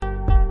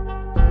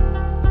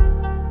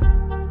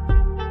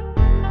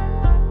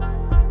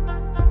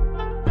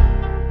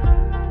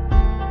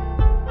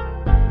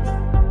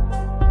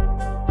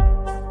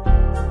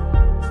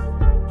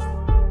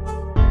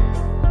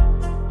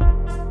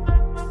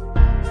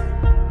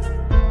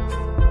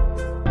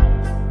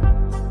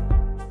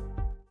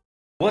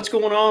What's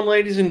going on,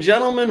 ladies and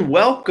gentlemen?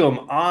 Welcome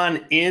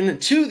on in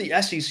to the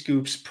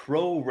SEScoops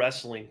Pro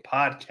Wrestling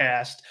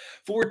Podcast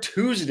for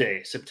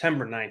Tuesday,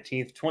 September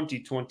 19th,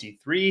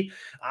 2023.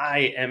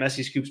 I am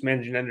SEScoops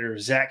Managing Editor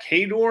Zack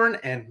Heydorn,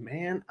 and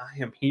man, I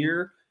am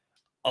here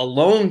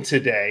alone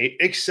today,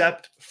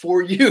 except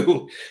for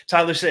you.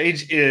 Tyler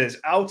Sage is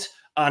out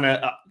on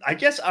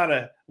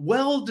a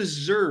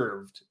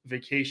well-deserved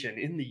vacation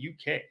in the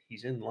UK.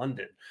 He's in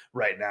London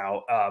right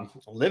now,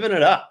 living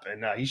it up.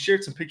 And he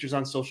shared some pictures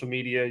on social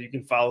media. You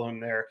can follow him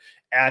there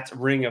at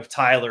Ring of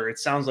Tyler. It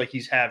sounds like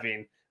he's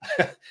having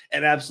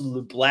an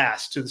absolute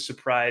blast to the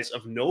surprise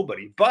of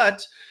nobody.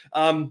 But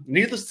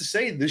needless to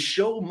say, the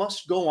show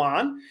must go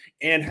on,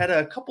 and had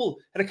a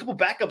couple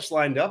backups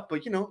lined up.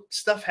 But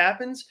stuff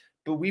happens.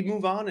 But we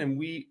move on, and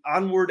we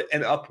onward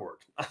and upward.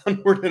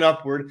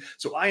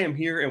 So I am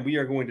here, and we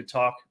are going to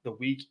talk the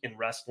week in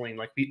wrestling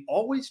like we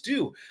always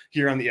do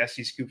here on the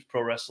SEScoops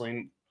Pro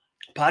Wrestling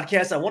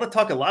Podcast. I want to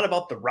talk a lot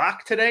about The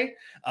Rock today.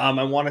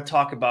 I want to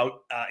talk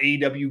about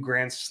AEW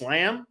Grand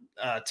Slam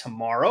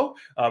tomorrow.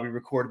 We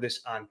recorded this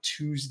on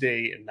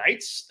Tuesday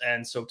nights,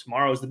 and so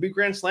tomorrow is the big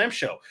Grand Slam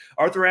show,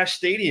 Arthur Ashe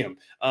Stadium.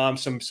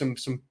 Some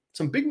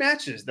big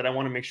matches that I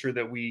want to make sure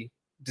that we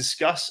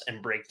discuss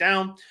and break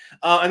down.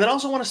 And then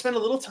also want to spend a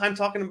little time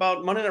talking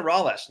about Monday Night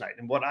Raw last night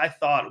and what I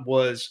thought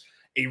was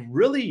a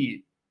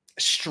really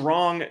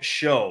strong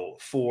show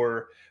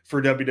for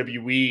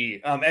WWE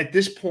at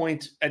this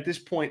point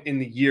in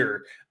the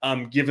year,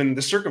 given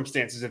the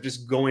circumstances of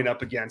just going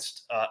up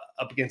against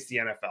the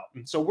NFL.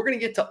 And so we're going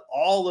to get to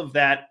all of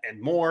that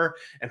and more,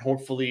 and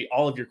hopefully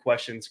all of your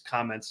questions,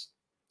 comments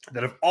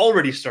that have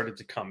already started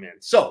to come in.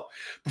 So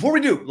before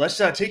we do, let's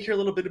take care of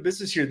a little bit of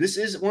business here. This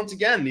is, once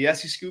again, the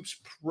SEScoops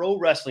Pro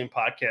Wrestling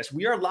Podcast.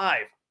 We are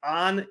live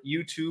on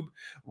YouTube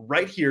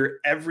right here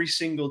every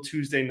single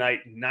Tuesday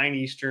night, 9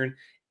 Eastern,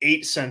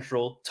 8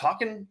 Central,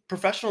 talking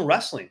professional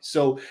wrestling.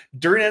 So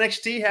during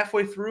NXT,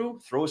 halfway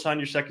through, throw us on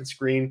your second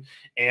screen,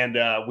 and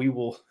we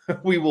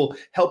will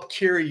help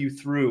carry you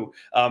through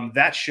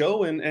that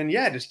show. And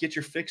yeah, just get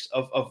your fix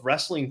of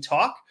wrestling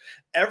talk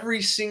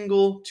every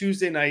single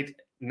Tuesday night,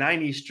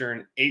 9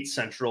 Eastern, 8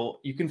 Central.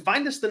 You can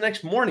find us the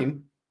next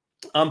morning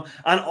on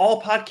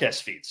all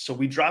podcast feeds. So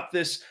we drop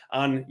this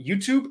on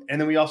YouTube, and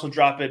then we also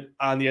drop it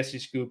on the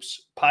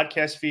SEScoops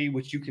podcast feed,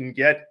 which you can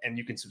get and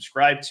you can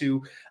subscribe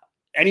to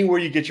anywhere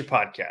you get your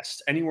podcasts,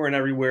 anywhere and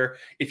everywhere.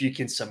 If you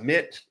can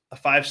submit a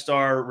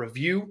 5-star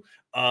review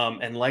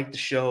and like the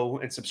show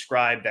and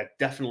subscribe, that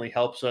definitely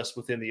helps us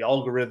within the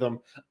algorithm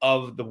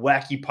of the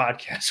wacky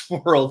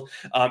podcast world.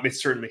 It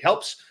certainly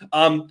helps.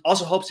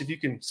 Also helps if you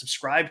can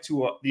subscribe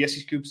to the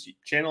SEScoops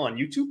channel on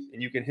YouTube,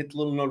 and you can hit the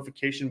little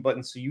notification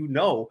button so you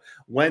know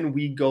when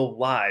we go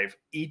live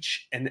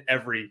each and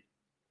every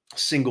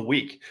single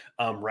week.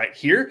 Right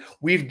here,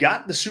 we've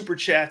got the super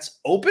chats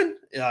open.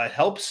 It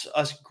helps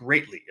us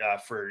greatly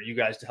for you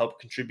guys to help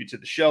contribute to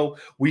the show.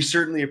 We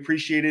certainly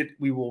appreciate it.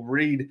 We will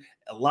read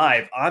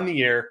live on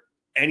the air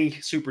any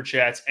super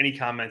chats, any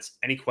comments,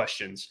 any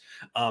questions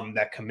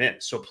that come in.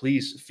 So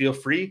please feel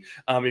free.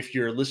 If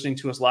you're listening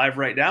to us live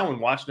right now and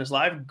watching us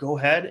live, go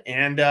ahead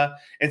and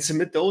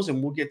submit those,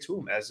 and we'll get to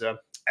them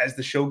as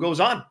the show goes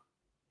on.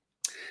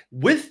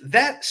 With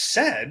that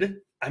said,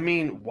 I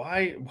mean,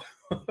 why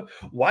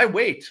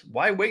wait?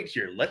 Why wait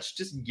here? Let's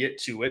just get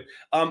to it.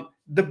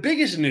 The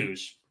biggest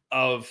news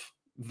of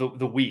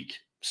the week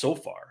so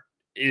far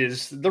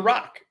is The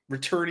Rock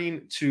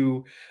returning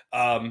to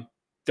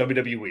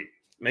WWE,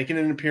 making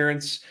an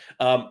appearance,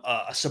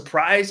 a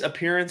surprise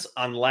appearance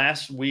on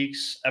last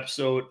week's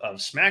episode of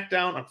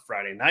SmackDown on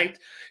Friday night.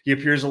 He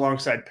appears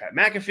alongside Pat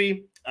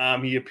McAfee.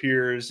 He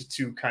appears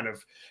to kind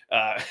of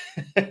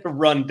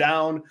run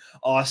down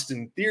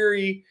Austin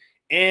Theory,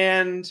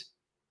 and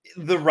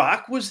The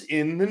Rock was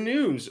in the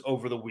news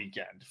over the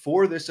weekend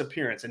for this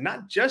appearance, and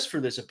not just for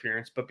this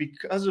appearance, but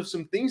because of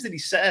some things that he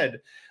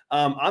said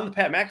on the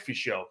Pat McAfee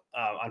show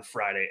on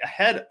Friday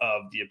ahead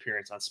of the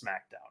appearance on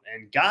SmackDown,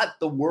 and got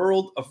the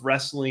world of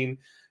wrestling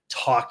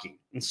talking.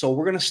 And so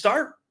we're going to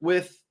start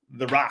with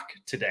The Rock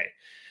today.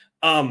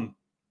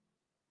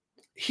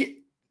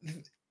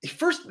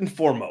 First and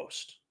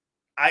foremost,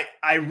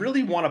 I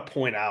really want to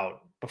point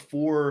out,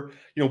 before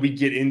we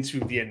get into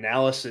the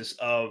analysis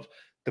of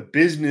the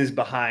business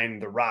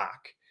behind The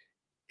Rock,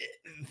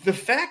 the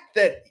fact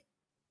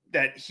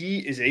that he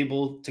is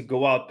able to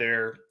go out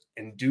there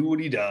and do what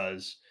he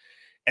does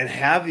and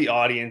have the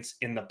audience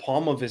in the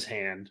palm of his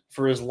hand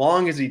for as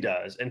long as he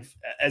does and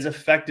as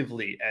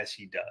effectively as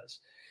he does.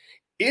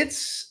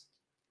 It's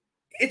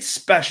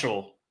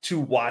special to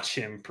watch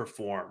him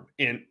perform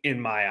in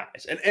my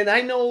eyes. And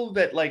I know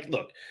that, like,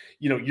 look,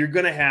 you're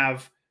going to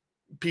have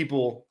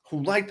people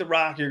who like The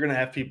Rock. You're going to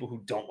have people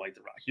who don't like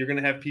The Rock. You're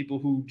going to have people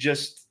who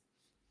just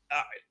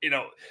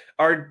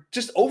are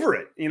just over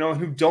it,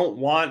 who don't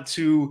want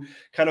to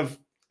kind of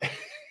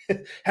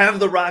have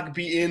The Rock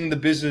be in the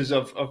business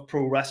of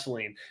pro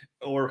wrestling,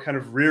 or kind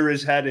of rear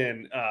his head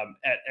in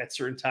at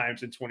certain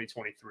times in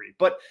 2023.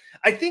 But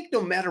I think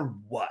no matter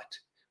what,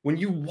 when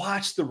you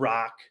watch The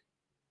Rock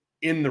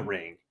in the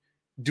ring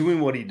doing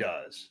what he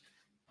does,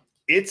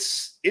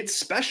 it's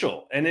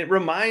special, and it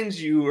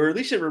reminds you, or at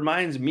least it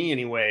reminds me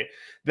anyway,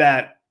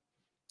 that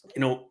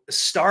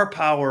star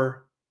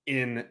power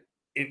in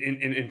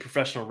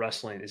professional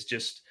wrestling is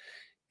just,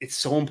 it's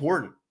so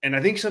important. And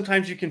I think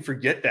sometimes you can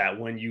forget that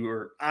when you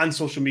are on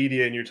social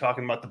media and you're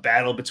talking about the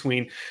battle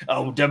between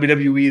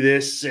WWE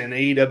this and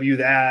AEW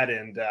that,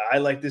 and I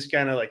like this guy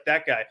and I like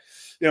that guy.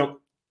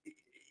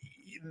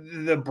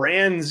 The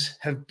brands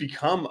have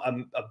become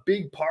a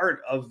big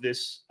part of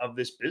this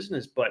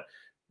business, but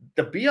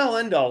the be all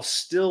end all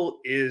still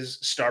is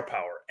star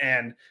power.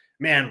 And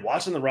man,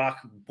 watching The Rock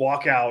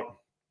walk out,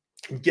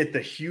 get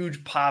the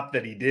huge pop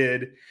that he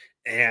did,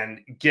 and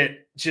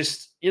get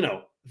just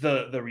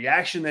the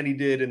reaction that he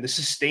did, and the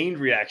sustained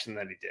reaction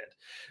that he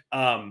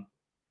did,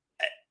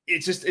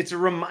 it's a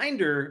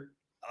reminder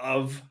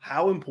of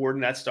how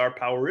important that star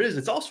power is.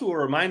 It's also a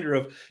reminder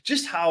of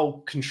just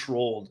how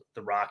controlled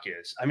The Rock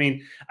is. I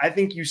mean, I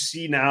think you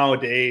see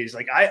nowadays,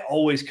 like I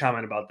always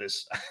comment about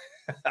this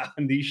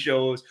on these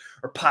shows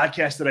or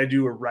podcasts that I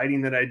do or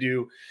writing that I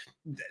do,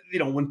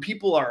 when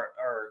people are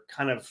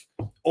kind of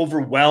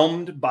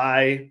overwhelmed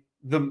by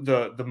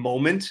the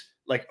moment,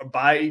 like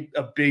by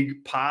a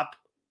big pop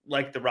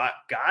like The Rock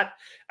got,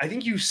 I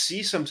think you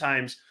see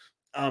sometimes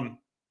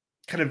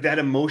kind of that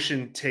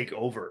emotion take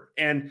over.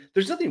 And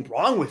there's nothing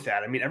wrong with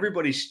that. I mean,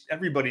 everybody's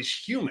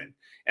human,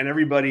 and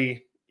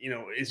everybody,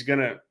 is going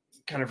to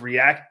kind of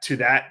react to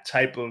that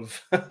type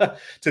of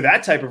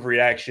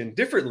reaction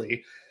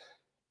differently.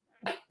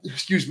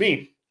 Excuse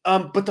me.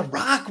 But The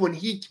Rock,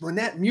 when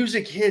that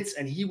music hits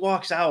and he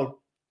walks out,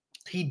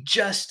 he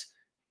just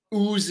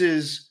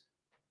oozes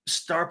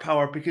star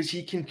power because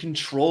he can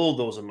control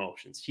those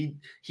emotions.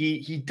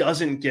 He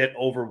doesn't get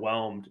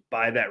overwhelmed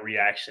by that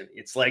reaction.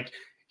 It's like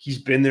he's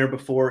been there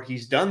before.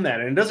 He's done that.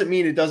 And it doesn't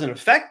mean it doesn't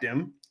affect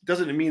him. It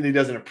doesn't mean that he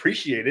doesn't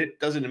appreciate it. It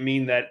doesn't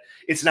mean that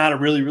it's not a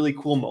really, really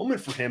cool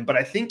moment for him. But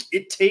I think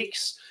it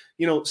takes,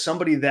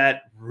 somebody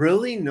that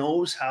really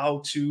knows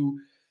how to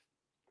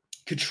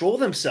control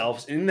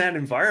themselves in that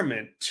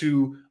environment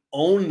to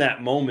own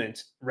that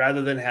moment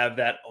rather than have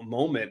that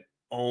moment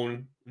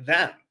own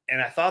them.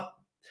 And I thought,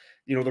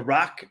 The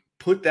Rock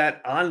put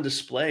that on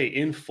display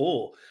in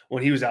full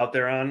when he was out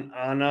there on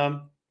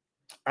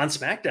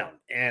SmackDown,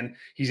 and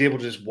he's able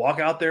to just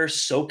walk out there,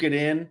 soak it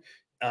in,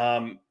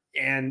 and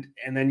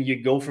then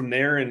you go from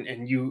there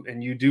and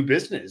you do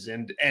business.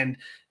 And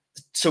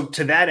so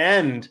to that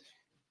end,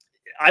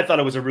 I thought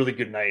it was a really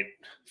good night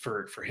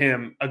for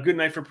him, a good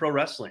night for pro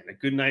wrestling, a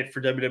good night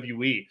for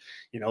WWE.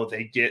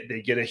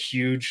 They get a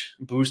huge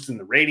boost in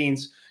the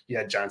ratings. You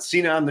had John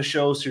Cena on the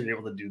show, so you're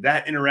able to do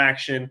that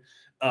interaction.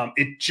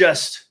 It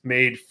just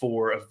made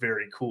for a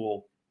very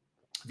cool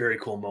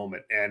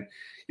moment. And,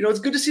 it's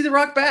good to see The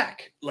Rock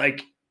back.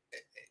 Like,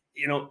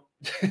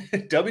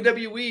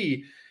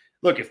 WWE,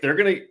 look, if they're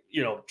going to,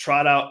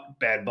 trot out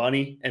Bad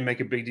Bunny and make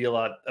a big deal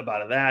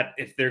about that,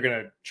 if they're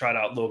going to trot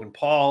out Logan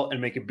Paul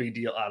and make a big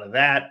deal out of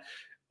that,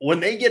 when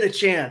they get a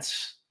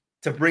chance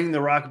to bring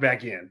The Rock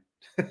back in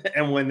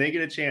and when they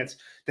get a chance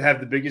to have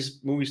the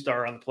biggest movie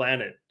star on the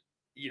planet,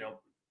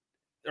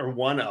 or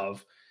one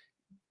of,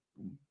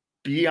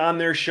 be on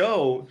their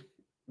show,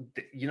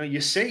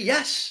 you say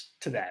yes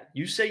to that.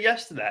 You say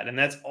yes to that. And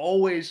that's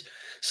always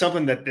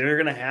something that they're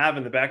going to have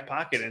in the back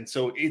pocket. And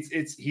so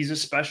he's a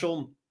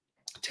special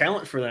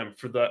talent for them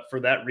for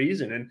that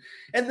reason.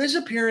 And this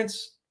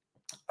appearance,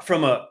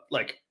 from a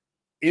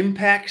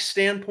impact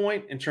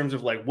standpoint, in terms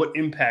of what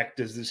impact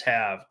does this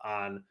have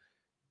on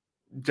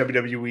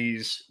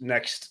WWE's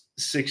next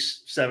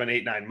 6, 7,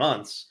 8, 9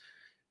 months?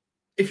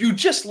 If you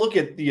just look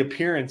at the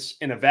appearance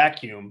in a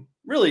vacuum,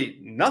 really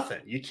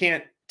nothing. You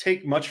can't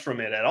take much from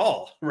it at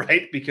all,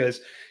 right?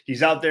 Because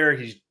he's out there,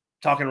 he's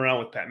talking around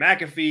with Pat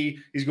McAfee,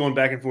 he's going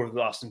back and forth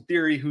with Austin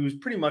Theory, who's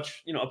pretty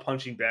much, a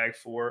punching bag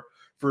for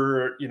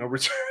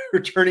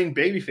returning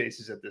baby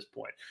faces at this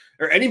point,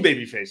 or any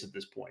baby face at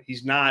this point.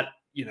 He's not,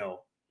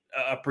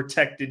 a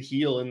protected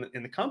heel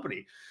in the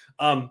company.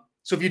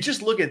 So if you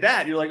just look at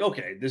that, you're like,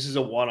 okay, this is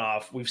a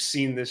one-off. We've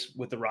seen this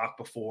with The Rock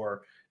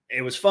before.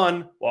 It was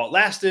fun while it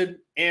lasted,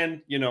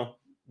 and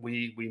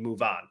we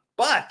move on.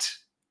 But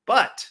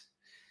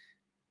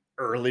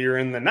earlier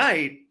in the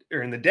night,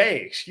 or in the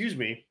day, excuse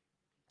me,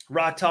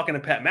 Rock talking to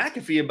Pat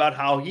McAfee about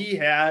how he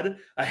had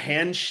a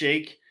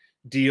handshake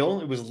deal.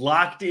 It was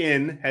locked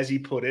in, as he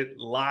put it,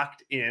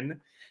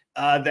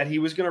 that he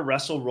was going to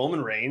wrestle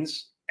Roman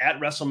Reigns at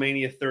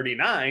WrestleMania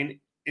 39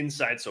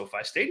 inside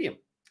SoFi Stadium.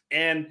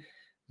 And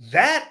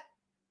that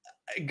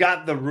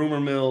got the rumor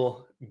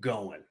mill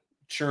going,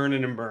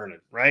 churning and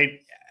burning, right?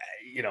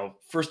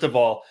 First of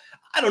all,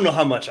 I don't know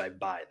how much I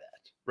buy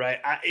that, right?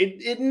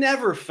 It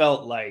never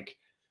felt like,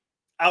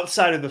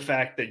 outside of the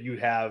fact that you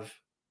have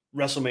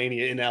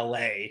WrestleMania in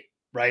LA,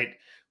 right?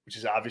 Which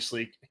is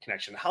obviously a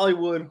connection to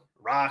Hollywood,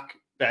 Rock.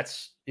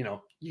 That's,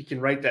 you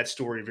can write that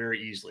story very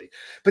easily.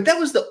 But that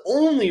was the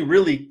only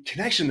really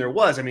connection there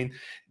was. I mean,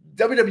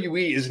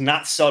 WWE is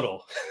not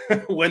subtle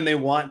when they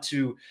want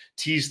to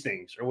tease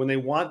things, or when they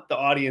want the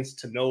audience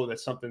to know that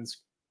something's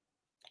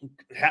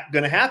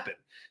going to happen.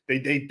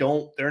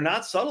 They're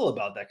not subtle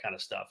about that kind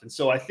of stuff. And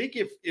so I think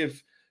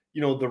if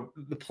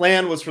the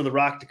plan was for The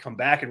Rock to come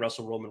back and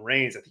wrestle Roman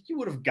Reigns, I think you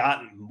would have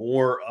gotten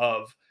more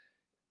of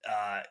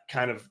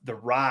kind of The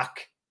Rock,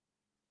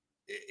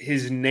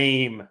 his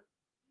name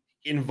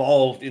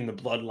involved in the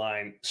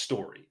bloodline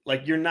story.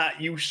 Like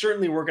you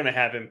certainly were going to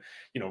have him,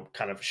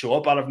 kind of show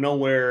up out of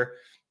nowhere.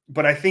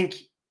 But I think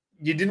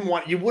you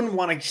wouldn't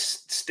want to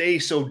stay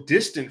so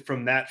distant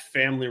from that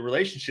family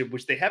relationship,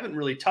 which they haven't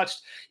really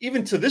touched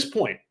even to this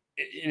point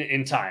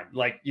in time.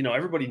 Like,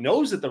 everybody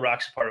knows that The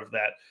Rock's part of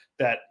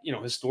that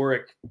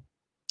historic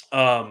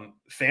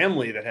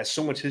family that has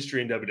so much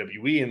history in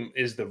WWE and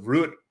is the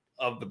root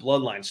of the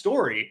bloodline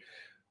story.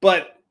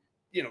 But,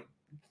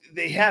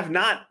 they have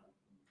not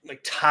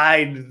like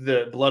tied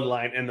the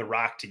bloodline and The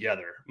Rock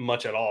together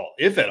much at all,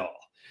 if at all.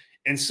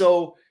 And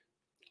so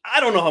I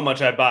don't know how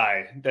much I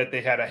buy that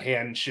they had a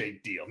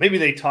handshake deal. Maybe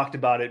they talked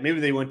about it. Maybe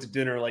they went to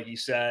dinner, like you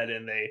said,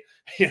 and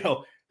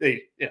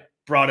they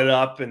brought it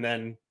up, and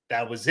then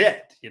that was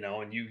it,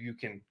 and you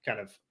can kind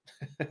of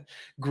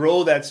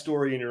grow that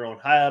story in your own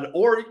head,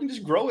 or you can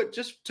just grow it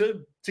just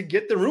to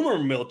get the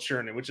rumor mill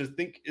churning, which I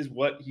think is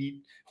what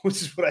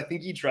I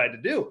think he tried to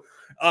do.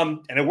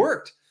 And it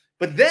worked.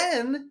 But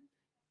then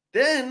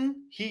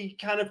he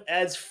kind of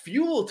adds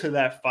fuel to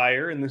that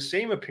fire in the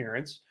same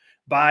appearance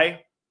by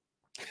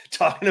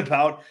talking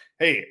about,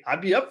 hey,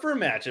 I'd be up for a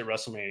match at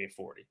WrestleMania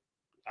 40.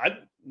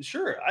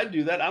 I'd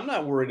do that. I'm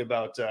not worried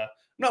about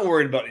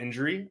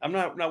injury. I'm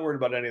not worried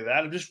about any of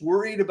that. I'm just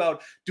worried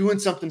about doing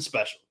something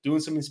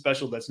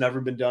special that's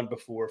never been done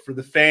before for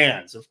the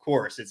fans. Of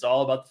course, it's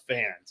all about the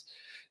fans.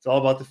 It's all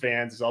about the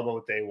fans. It's all about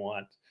what they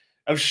want.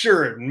 I'm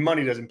sure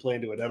money doesn't play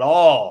into it at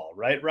all,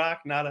 right,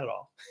 Rock? Not at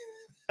all.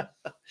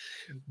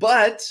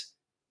 But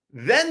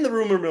then the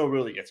rumor mill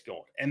really gets going,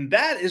 and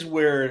that is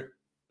where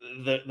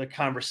the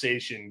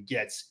conversation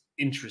gets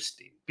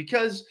interesting,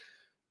 because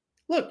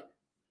look,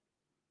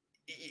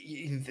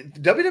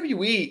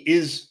 WWE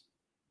is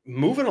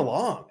moving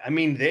along. I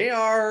mean, they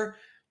are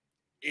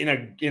in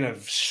a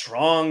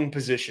strong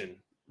position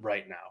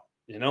right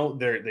now.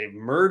 They've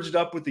merged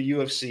up with the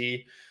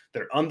UFC.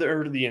 They're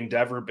under the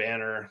Endeavor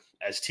banner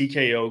as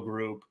TKO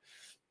Group.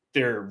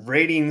 Their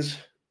ratings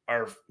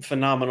are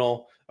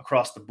phenomenal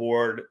across the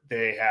board.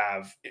 They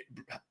have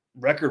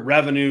record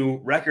revenue,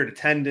 record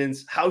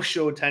attendance, house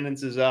show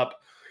attendance is up.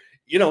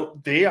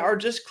 They are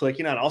just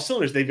clicking on all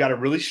cylinders. They've got a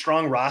really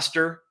strong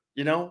roster,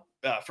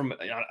 from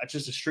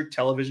just a strict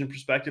television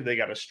perspective. They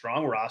got a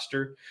strong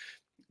roster.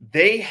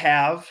 They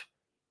have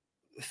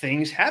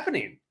things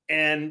happening,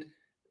 and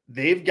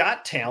they've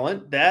got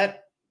talent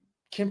that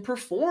can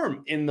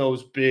perform in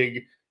those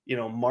big,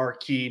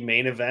 marquee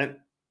main event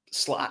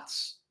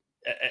slots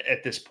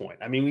at this point.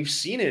 I mean, we've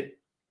seen it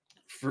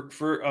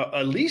for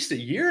at least a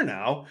year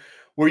now,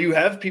 where you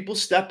have people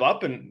step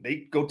up and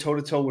they go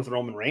toe-to-toe with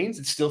Roman Reigns.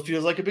 It still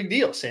feels like a big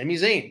deal. Sami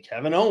Zayn,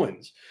 Kevin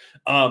Owens,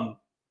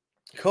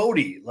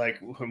 Cody,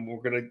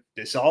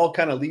 this all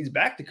kind of leads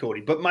back to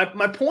Cody. But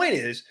my point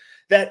is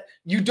that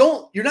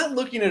you're not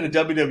looking at a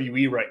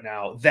WWE right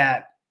now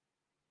that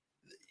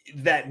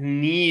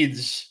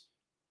needs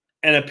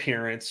an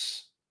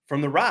appearance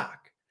from The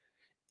Rock,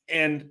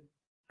 and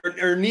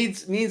or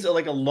needs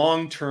a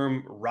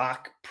long-term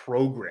Rock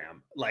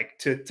program,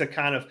 to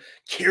kind of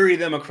carry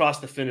them across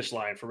the finish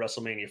line for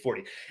WrestleMania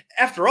 40.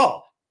 After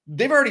all,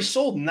 they've already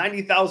sold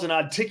 90,000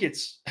 odd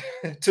tickets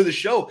to the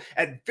show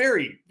at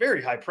very,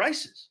 very high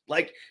prices.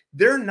 Like,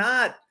 they're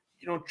not,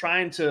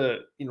 trying to,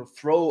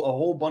 throw a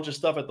whole bunch of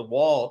stuff at the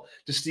wall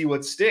to see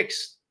what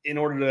sticks in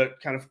order to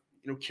kind of,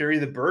 carry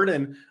the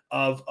burden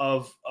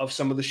of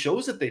some of the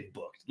shows that they've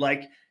booked.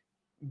 Like,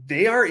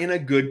 they are in a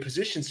good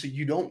position, so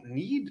you don't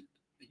need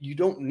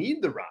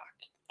The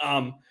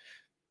Rock.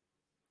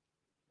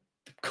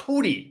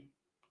 Cody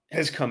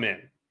has come in,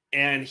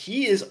 and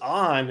he is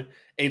on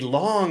a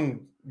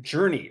long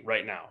journey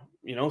right now.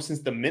 Since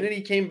the minute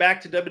he came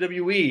back to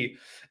WWE,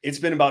 it's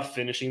been about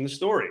finishing the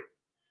story.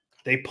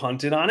 They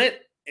punted on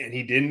it, and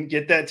he didn't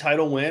get that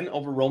title win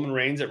over Roman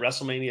Reigns at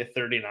WrestleMania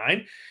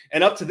 39.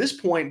 And up to this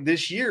point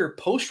this year,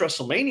 post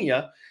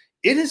WrestleMania,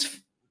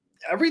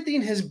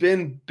 everything has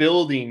been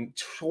building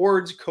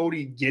towards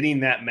Cody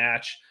getting that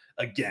match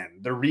again,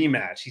 the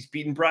rematch. He's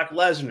beaten Brock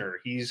Lesnar.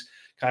 He's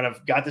kind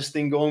of got this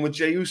thing going with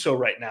Jey Uso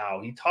right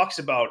now. He talks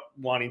about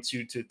wanting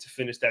to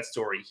finish that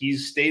story.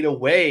 He's stayed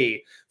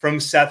away from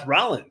Seth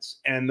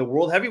Rollins and the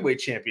World Heavyweight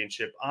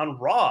Championship on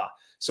Raw,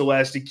 so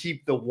as to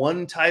keep the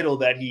one title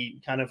that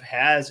he kind of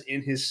has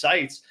in his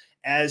sights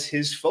as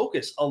his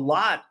focus. A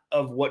lot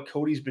of what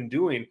Cody's been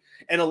doing,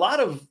 and a lot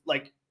of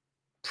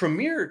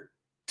premier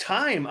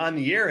time on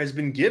the air, has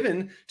been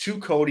given to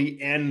Cody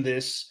and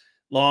this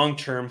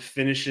long-term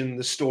finishing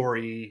the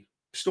story,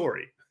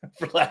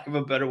 for lack of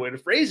a better way to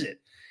phrase it.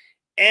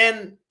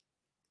 And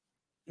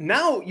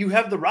now you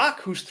have The Rock,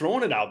 who's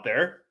throwing it out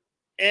there.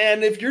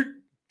 And if you're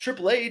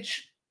Triple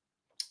H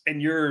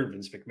and you're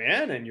Vince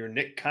McMahon and you're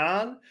Nick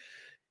Khan,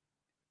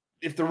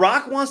 if The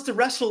Rock wants to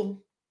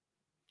wrestle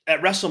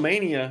at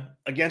WrestleMania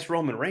against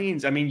Roman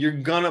Reigns, I mean, you're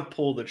going to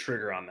pull the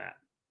trigger on that.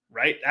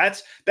 right?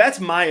 That's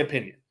my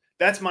opinion.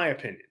 That's my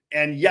opinion.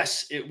 And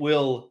yes, it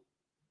will.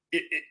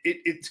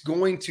 It's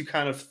going to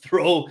kind of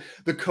throw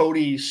the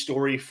Cody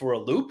story for a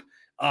loop.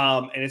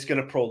 And it's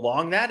going to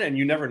prolong that. And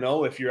you never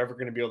know if you're ever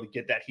going to be able to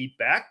get that heat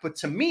back. But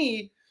to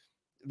me,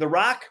 The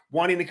Rock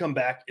wanting to come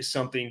back is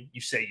something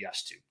you say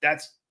yes to.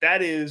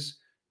 That is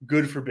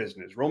good for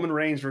business. Roman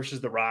Reigns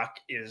versus The Rock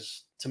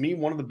is, to me,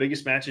 one of the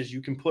biggest matches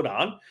you can put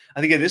on.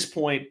 I think at this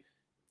point,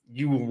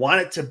 you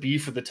want it to be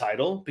for the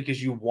title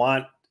because you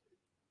want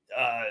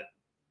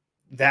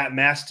that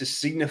match to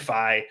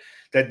signify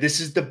that this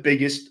is the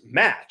biggest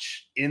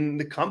match in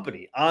the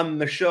company on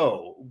the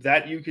show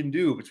that you can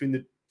do between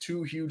the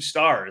two huge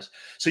stars.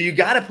 So you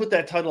got to put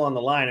that title on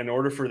the line in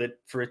order for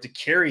it to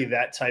carry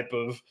that type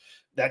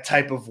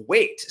of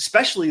weight,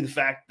 especially the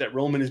fact that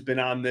Roman has been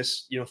on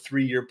this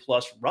 3-year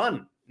plus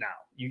run now.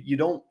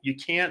 You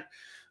can't.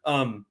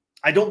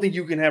 I don't think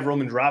you can have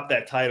Roman drop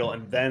that title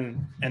and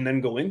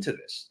then go into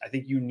this. I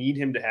think you need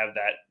him to have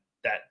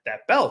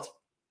that belt.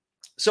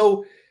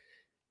 So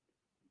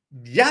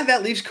yeah,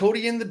 that leaves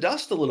Cody in the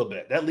dust a little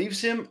bit. That leaves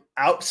him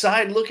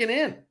outside looking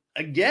in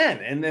again.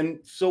 And then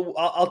so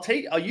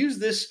I'll use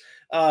this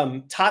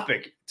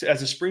topic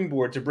as a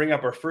springboard to bring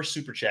up our first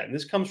super chat. And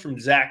this comes from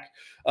Zach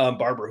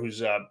Barber,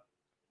 who's a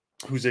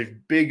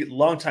big,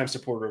 longtime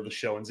supporter of the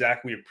show. And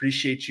Zach, we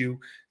appreciate you.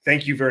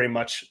 Thank you very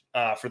much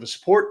for the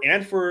support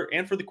and for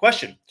the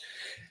question.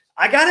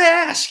 I gotta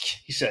ask,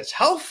 he says,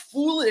 how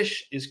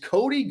foolish is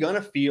Cody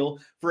gonna feel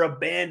for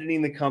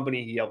abandoning the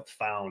company he helped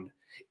found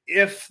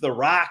if The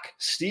Rock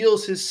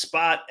steals his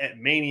spot at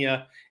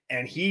Mania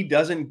and he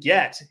doesn't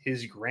get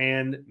his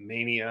grand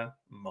Mania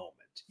moment?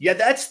 Yeah,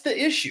 that's the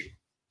issue.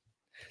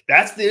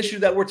 That's the issue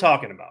that we're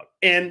talking about.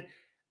 And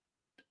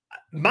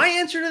my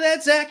answer to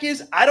that, Zach,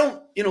 is I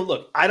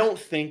don't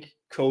think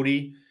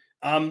Cody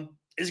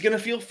is going to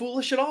feel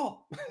foolish at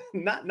all.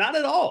 not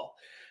at all.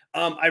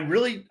 I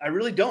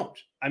really don't.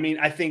 I mean,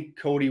 I think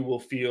Cody will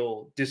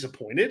feel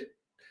disappointed.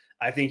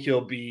 I think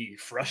he'll be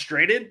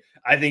frustrated.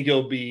 I think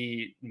he'll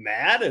be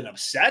mad and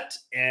upset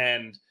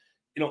and,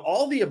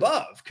 all the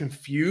above,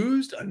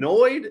 confused,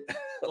 annoyed,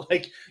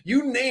 like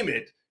you name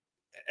it.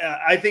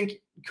 I think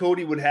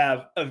Cody would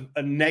have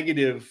a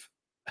negative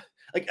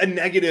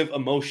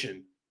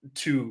emotion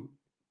to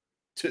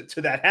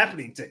that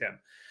happening to him,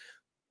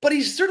 but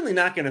he's certainly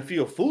not going to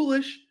feel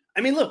foolish.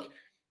 I mean, look,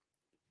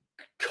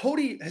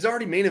 Cody has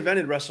already main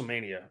evented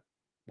WrestleMania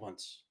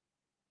once,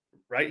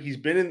 right? He's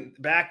been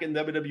back in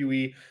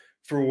WWE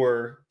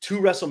for 2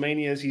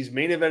 WrestleManias. He's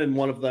main evented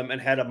one of them and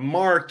had a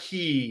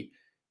marquee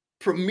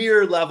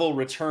premier level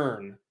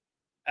return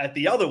at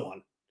the other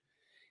one.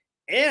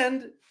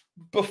 And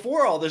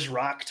before all this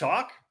Rock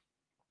talk,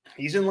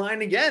 he's in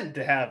line again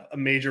to have a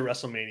major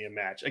WrestleMania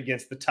match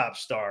against the top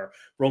star,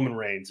 Roman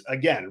Reigns.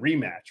 Again,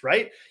 rematch,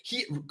 right?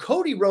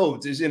 Cody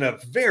Rhodes is in a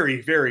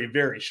very, very,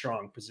 very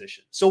strong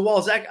position. So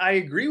while, Zach, I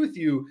agree with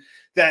you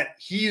that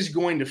he's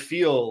going to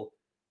feel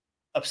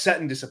upset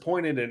and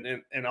disappointed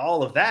and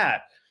all of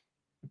that,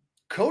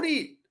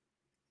 Cody,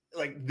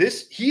 like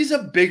this, he's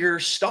a bigger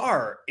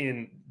star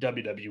in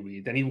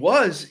WWE than he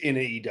was in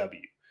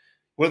AEW.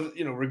 Whether,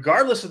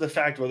 regardless of the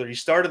fact whether he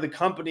started the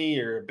company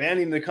or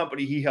abandoning the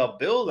company he helped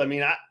build, I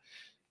mean,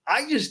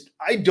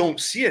 I don't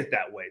see it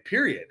that way,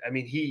 period. I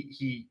mean,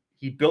 he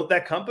built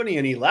that company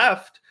and he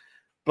left,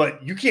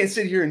 but you can't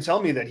sit here and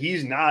tell me that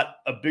he's not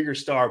a bigger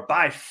star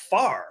by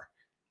far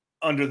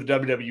under the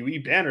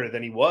WWE banner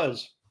than he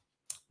was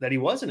in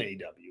AEW.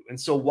 And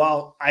so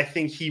while I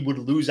think he would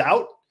lose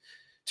out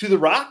to The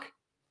Rock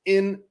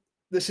in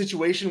the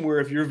situation where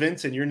if you're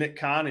Vince and you're Nick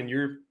Khan and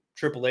you're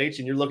Triple H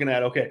and you're looking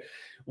at, okay,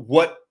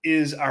 what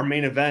is our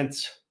main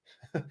event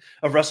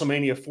of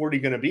WrestleMania 40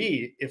 going to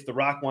be if The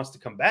Rock wants to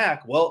come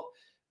back? Well,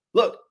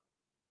 look,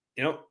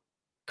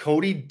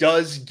 Cody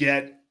does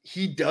get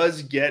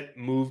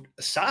moved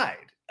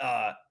aside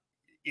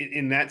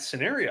in that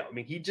scenario. I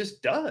mean, he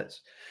just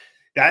does.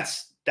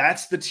 That's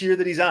the tier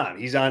that he's on.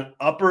 He's on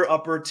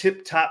upper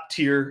tip top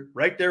tier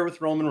right there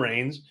with Roman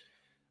Reigns.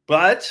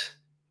 But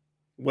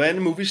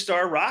when movie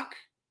star Rock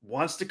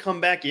wants to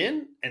come back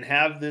in and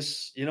have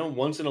this,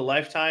 once in a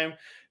lifetime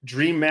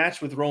dream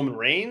match with Roman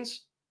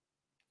Reigns,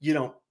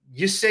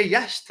 you say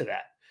yes to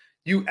that.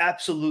 You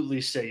absolutely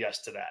say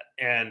yes to that.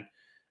 And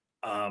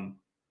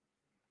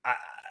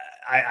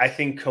I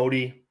think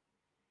Cody,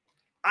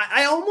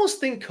 I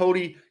almost think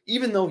Cody,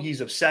 even though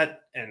he's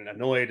upset and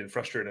annoyed and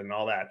frustrated and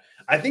all that,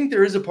 I think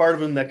there is a part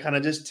of him that kind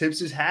of just tips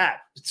his hat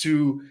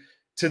to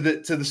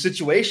the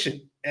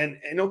situation. And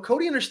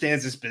Cody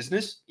understands this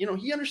business.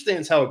 He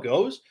understands how it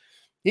goes.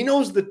 He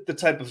knows the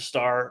type of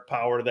star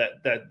power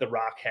that The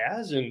Rock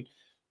has, and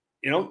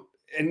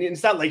and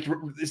it's not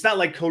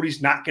like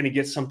Cody's not going to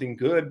get something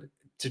good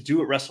to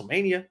do at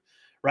WrestleMania,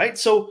 right?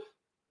 So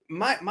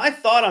my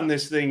thought on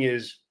this thing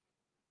is,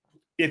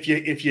 if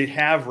you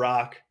have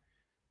Rock,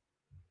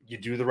 you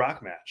do the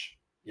Rock match,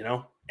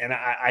 And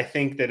I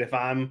think that if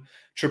I'm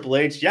Triple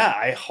H, yeah,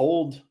 I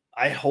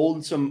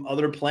hold some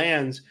other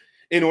plans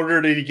in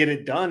order to get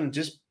it done,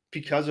 just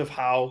because of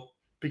how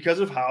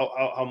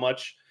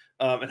much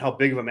and how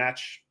big of a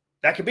match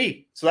that could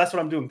be. So that's what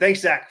I'm doing.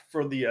 Thanks, Zach,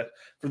 for the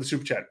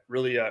super chat.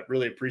 Really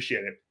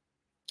appreciate it.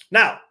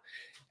 Now,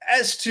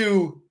 as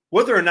to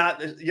whether or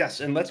not,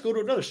 yes, and let's go to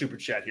another super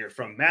chat here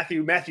from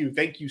Matthew. Matthew,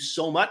 thank you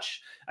so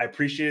much. I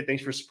appreciate it.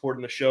 Thanks for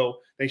supporting the show.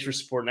 Thanks for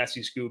supporting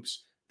SEScoops.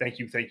 Thank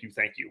you.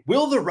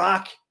 Will The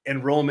Rock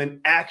and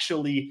Roman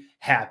actually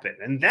happen?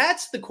 And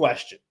that's the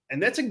question.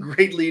 And that's a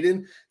great lead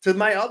in to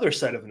my other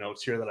set of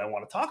notes here that I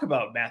want to talk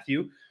about,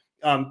 Matthew.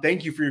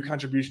 Thank you for your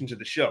contribution to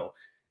the show.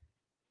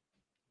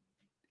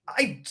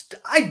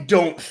 I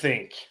don't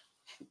think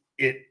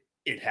it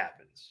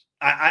happens.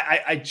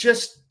 I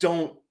just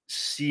don't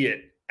see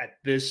it at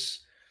this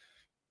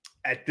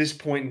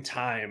point in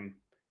time.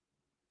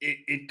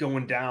 It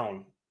going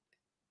down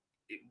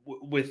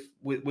with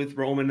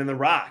Roman and The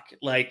Rock.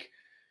 Like,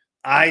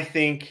 I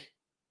think,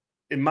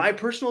 in my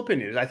personal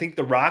opinion, I think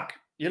The Rock,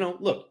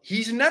 look,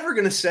 he's never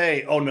going to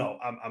say, "Oh no,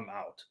 I'm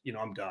out.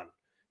 I'm done.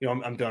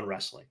 I'm done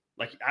wrestling."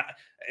 Like,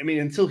 I mean,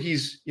 until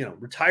he's,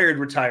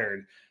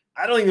 retired.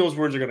 I don't think those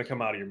words are going to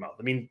come out of your mouth.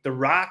 I mean, The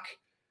Rock,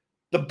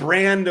 the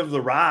brand of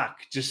The Rock,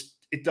 just,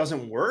 it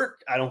doesn't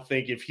work. I don't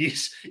think if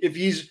he's,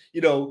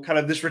 kind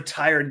of this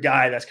retired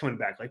guy that's coming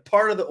back. Like,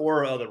 part of the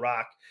aura of The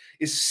Rock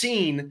is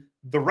seeing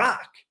The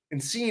Rock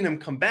and seeing him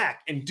come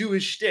back and do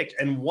his shtick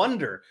and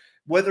wonder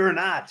whether or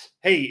not,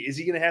 hey, is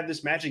he going to have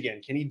this match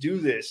again? Can he do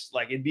this?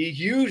 Like, it'd be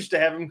huge to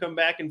have him come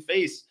back and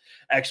face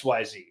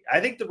XYZ. I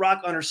think The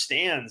Rock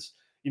understands,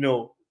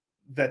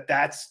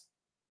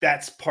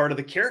 that's part of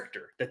the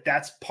character,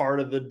 that's part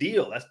of the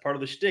deal, that's part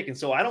of the shtick. And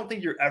so I don't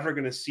think you're ever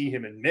going to see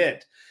him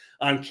admit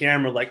on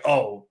camera, like,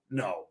 "Oh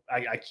no,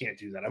 I can't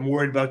do that. I'm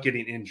worried about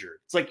getting injured."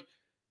 It's like,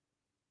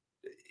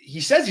 he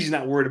says he's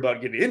not worried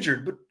about getting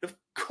injured, but of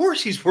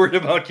course he's worried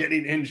about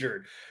getting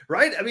injured,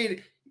 right? I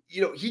mean,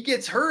 he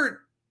gets hurt,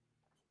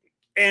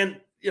 and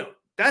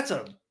that's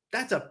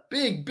a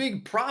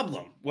big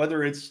problem,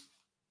 whether it's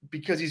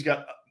because he's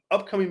got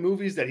upcoming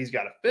movies that he's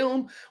got to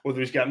film, whether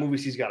he's got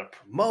movies he's got to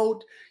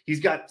promote. He's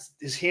got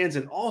his hands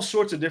in all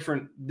sorts of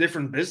different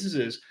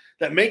businesses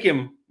that make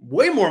him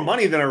way more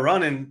money than a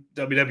run in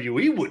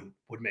WWE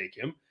would make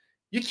him.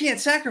 You can't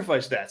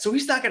sacrifice that. So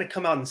he's not going to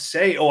come out and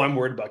say, "Oh, I'm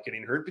worried about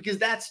getting hurt," because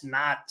that's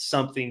not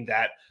something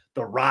that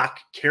the Rock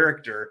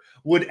character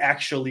would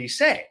actually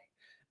say.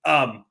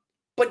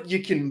 But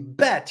you can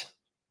bet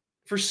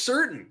for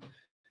certain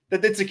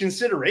that it's a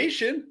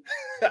consideration.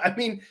 I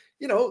mean,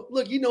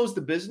 look, he knows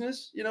the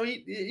business.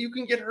 You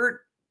can get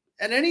hurt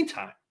at any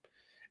time.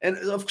 And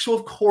so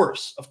of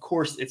course,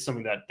 it's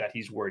something that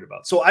he's worried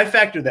about. So I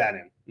factor that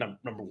in,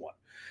 number one,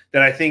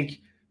 that I think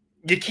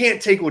you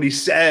can't take what he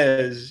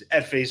says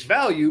at face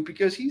value,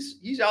 because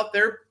he's out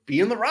there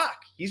being The Rock.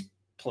 He's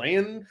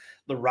playing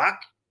The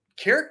Rock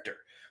character.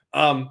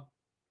 The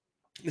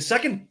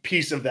second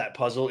piece of that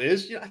puzzle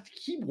is, I think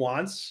he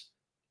wants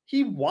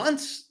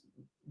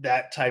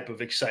that type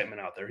of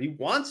excitement out there. He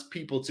wants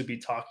people to be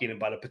talking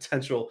about a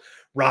potential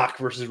Rock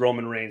versus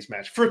Roman Reigns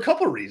match for a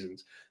couple of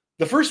reasons.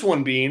 The first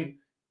one being,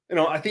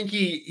 I think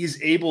he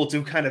is able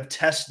to kind of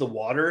test the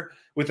water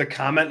with a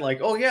comment like,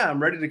 "Oh yeah,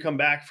 I'm ready to come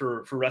back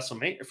for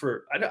WrestleMania.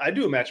 I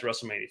do a match at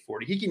WrestleMania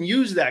 40." He can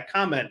use that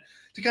comment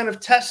to kind of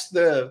test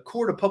the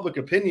court of public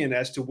opinion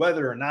as to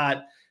whether or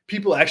not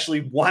people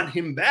actually want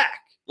him back.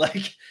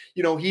 Like,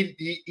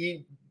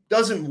 he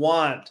doesn't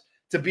want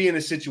to be in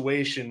a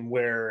situation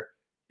where,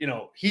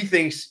 he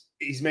thinks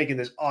he's making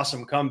this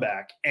awesome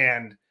comeback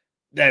and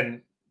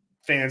then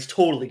fans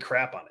totally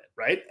crap on it,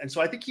 right? And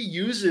so I think he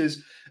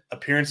uses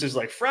appearances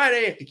like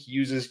Friday. I think he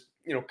uses,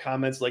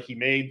 comments like he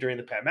made during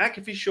the Pat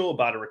McAfee show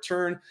about a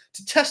return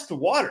to test the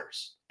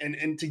waters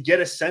and to get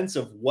a sense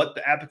of what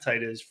the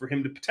appetite is for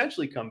him to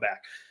potentially come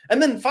back.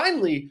 And then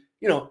finally,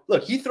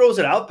 look, he throws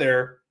it out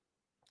there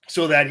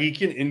so that he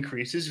can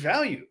increase his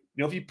value.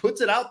 If he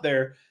puts it out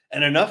there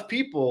and enough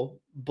people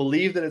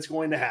believe that it's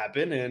going to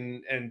happen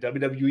and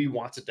WWE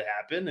wants it to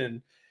happen,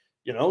 and,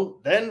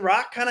 then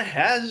Rock kind of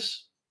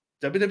has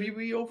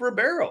WWE over a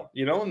barrel,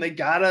 and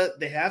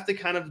they have to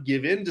kind of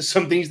give in to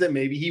some things that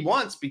maybe he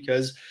wants,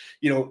 because,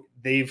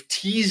 they've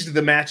teased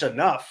the match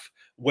enough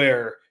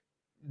where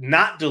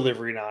not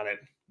delivering on it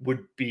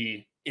would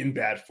be in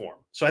bad form.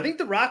 So I think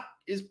The Rock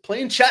is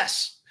playing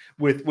chess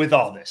with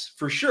all this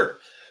for sure.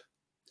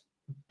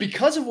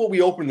 Because of what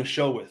we opened the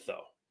show with,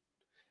 though,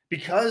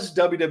 because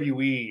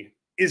WWE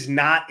is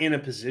not in a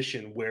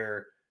position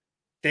where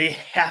they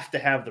have to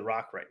have The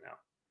Rock right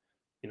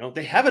now.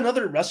 They have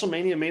another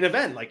WrestleMania main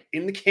event, like,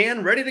 in the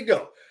can, ready to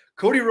go.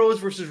 Cody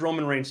Rhodes versus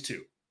Roman Reigns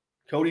 2.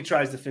 Cody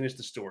tries to finish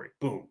the story.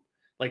 Boom.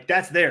 Like,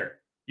 that's there.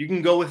 You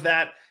can go with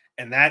that,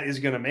 and that is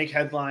going to make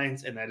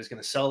headlines, and that is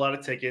going to sell a lot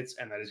of tickets,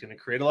 and that is going to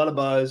create a lot of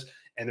buzz,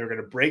 and they're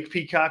going to break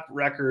Peacock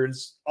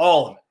records,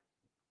 all of it.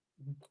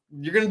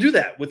 You're going to do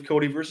that with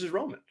Cody versus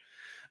Roman.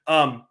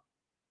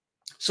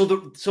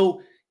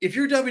 So if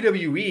you're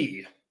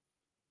WWE,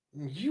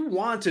 you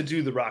want to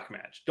do the Rock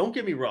match. Don't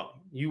get me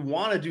wrong. You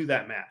want to do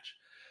that match.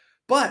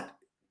 But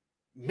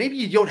maybe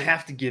you don't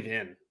have to give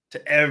in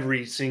to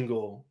every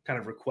single kind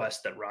of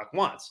request that Rock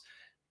wants.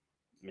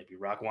 maybe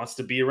Rock wants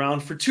to be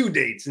around for 2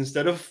 dates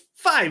instead of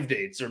 5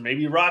 dates, or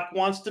maybe Rock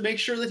wants to make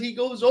sure that he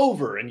goes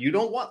over and you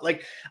don't want,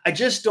 like, I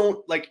just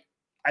don't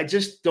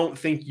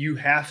think you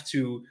have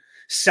to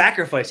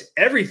sacrifice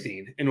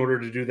everything in order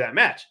to do that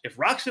match. If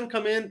Rock's going to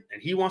come in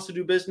and he wants to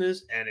do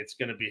business and it's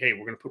going to be, hey,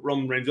 we're going to put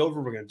Roman Reigns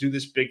over, we're going to do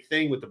this big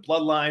thing with the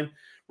bloodline,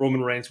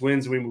 Roman Reigns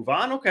wins and we move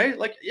on. Okay.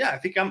 Like, yeah, I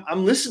think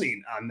I'm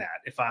listening on that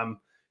if I'm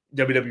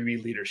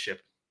WWE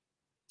leadership.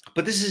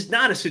 But this is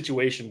not a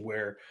situation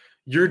where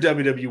you're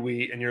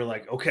WWE and you're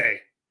like, okay,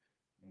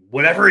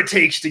 whatever it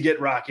takes to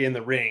get Rock in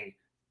the ring,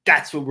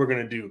 that's what we're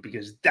going to do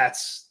because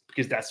that's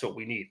what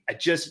we need. I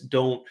just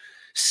don't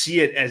see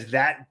it as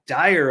that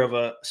dire of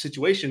a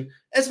situation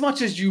as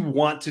much as you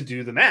want to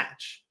do the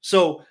match.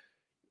 So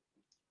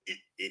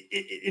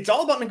it's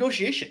all about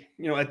negotiation,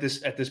 at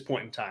this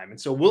point in time.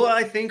 And so will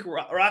I think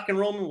Rock and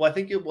Roman, will I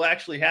think it will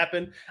actually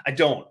happen? I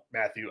don't,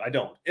 Matthew. I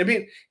don't. I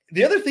mean,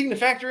 the other thing to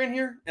factor in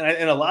here,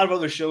 and a lot of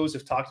other shows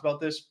have talked about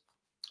this,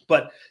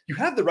 but you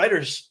have the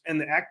writers and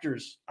the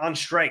actors on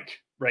strike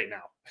right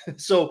now.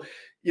 So,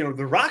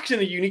 The Rock's in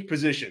a unique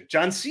position.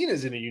 John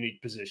Cena's in a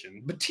unique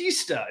position.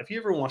 Batista, if he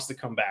ever wants to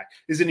come back,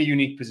 is in a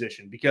unique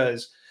position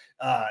because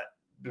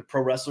the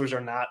pro wrestlers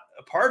are not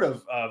a part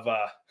of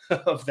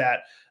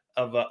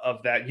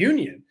that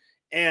union.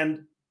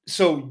 And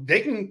so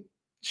they can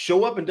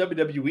show up in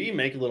WWE,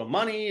 make a little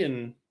money,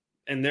 and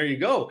there you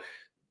go.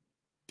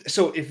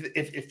 So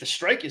if the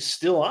strike is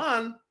still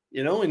on,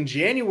 in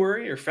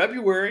January or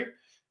February,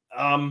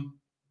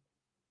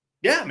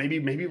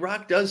 maybe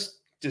Rock does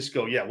just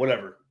go, yeah,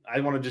 whatever. I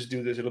want to just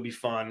do this. It'll be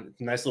fun.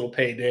 Nice little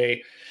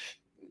payday.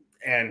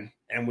 And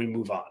we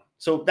move on.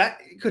 So that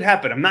could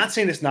happen. I'm not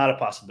saying it's not a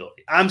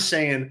possibility. I'm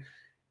saying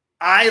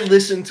I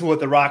listen to what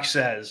The Rock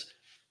says,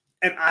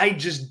 and I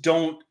just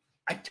don't,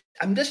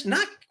 I'm just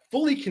not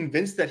fully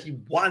convinced that he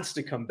wants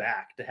to come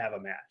back to have a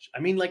match. I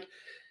mean, like,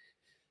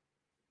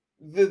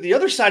 the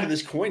other side of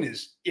this coin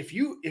is if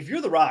you're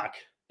The Rock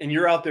and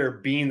you're out there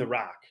being The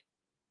Rock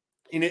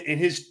in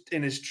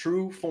his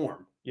true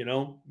form,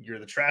 you're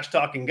the trash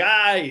talking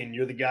guy and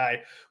you're the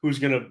guy who's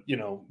going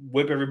to,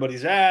 whip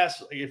everybody's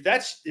ass. If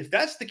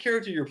that's the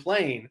character you're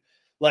playing,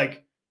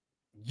 like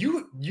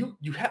you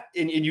have,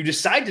 and you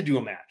decide to do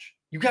a match,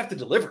 you have to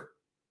deliver,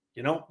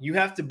 you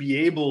have to be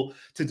able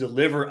to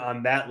deliver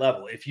on that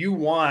level. If you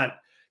want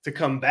to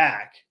come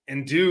back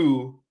and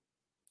do,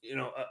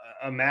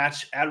 a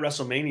match at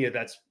WrestleMania,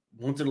 that's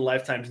once in a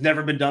lifetime, has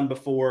never been done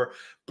before,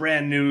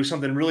 brand new,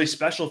 something really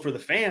special for the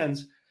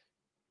fans,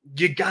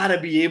 you got to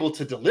be able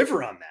to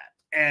deliver on that.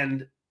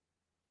 And,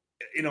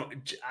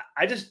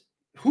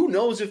 who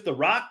knows if The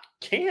Rock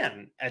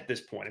can at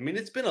this point. I mean,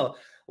 it's been a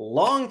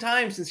long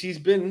time since he's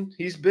been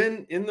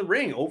in the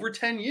ring, over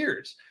 10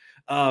 years.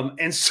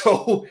 And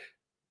so,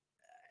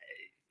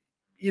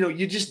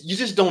 you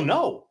just don't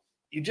know.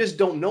 You just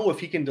don't know if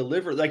he can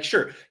deliver. Like,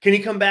 sure, can he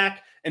come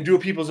back and do a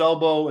people's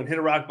elbow and hit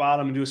a rock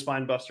bottom and do a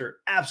spine buster?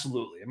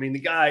 Absolutely. I mean, the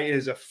guy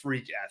is a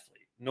freak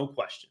athlete, no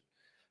question.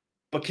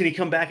 But can he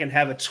come back and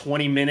have a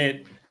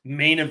 20-minute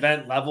main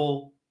event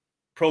level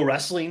pro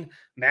wrestling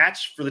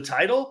match for the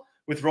title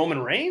with Roman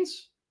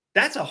Reigns?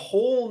 That's a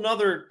whole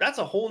nother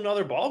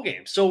ball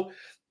game. So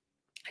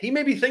he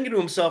may be thinking to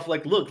himself,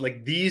 like, look,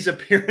 like, these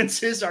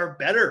appearances are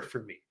better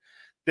for me.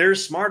 They're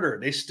smarter.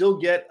 They still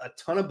get a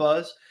ton of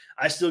buzz.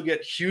 I still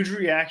get huge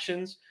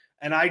reactions,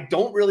 and I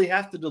don't really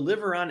have to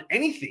deliver on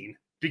anything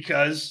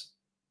because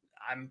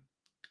I'm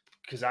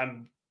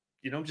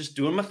just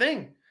doing my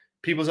thing.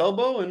 People's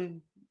elbow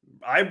and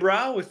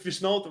eyebrow. If you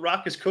smell what The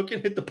Rock is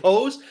cooking, hit the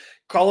pose,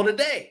 call it a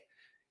day.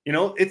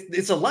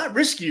 It's a lot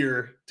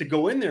riskier to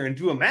go in there and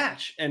do a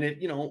match. And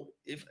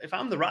if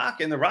I'm The Rock,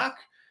 and The Rock,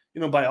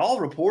 by all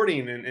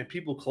reporting and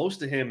people close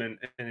to him, and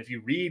if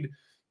you read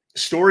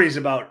stories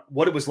about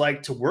what it was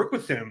like to work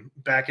with him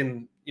back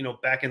in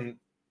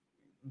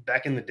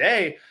the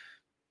day,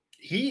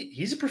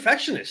 he's a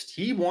perfectionist.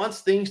 He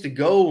wants things to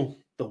go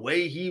the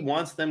way he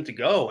wants them to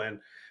go. And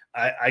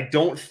I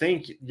don't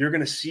think you're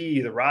going to see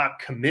The Rock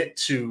commit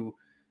to,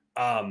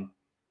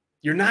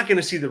 you're not going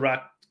to see The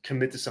Rock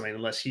commit to something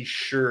unless he's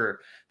sure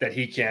that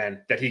he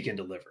can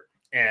deliver.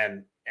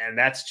 And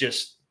that's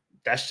just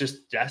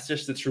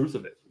the truth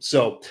of it.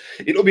 So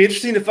it'll be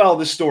interesting to follow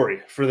this story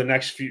for the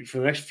next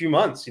few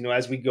months,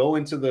 as we go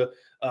into the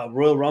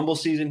Royal Rumble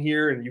season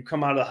here, and you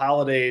come out of the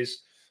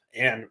holidays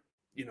and,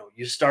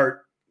 you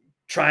start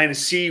trying to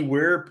see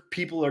where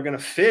people are going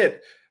to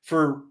fit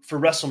for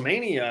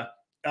WrestleMania.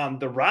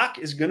 The Rock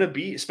is going to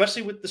be,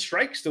 especially with the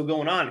strike still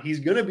going on, he's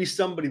going to be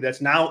somebody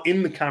that's now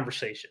in the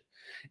conversation.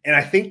 And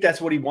I think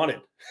that's what he wanted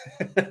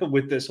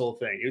with this whole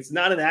thing. It's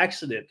not an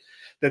accident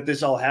that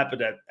this all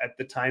happened at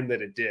the time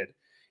that it did.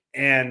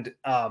 And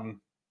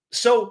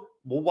so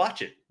we'll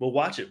watch it.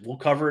 We'll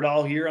cover it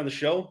all here on the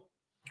show.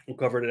 We'll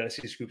cover it at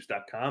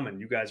SEScoops.com. And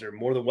you guys are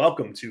more than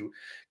welcome to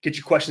get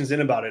your questions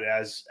in about it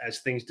as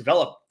things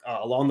develop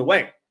along the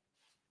way.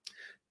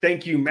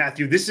 Thank you,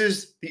 Matthew. This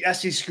is the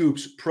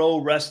SEScoops Pro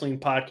Wrestling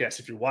Podcast.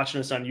 If you're watching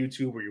us on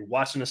YouTube or you're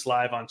watching us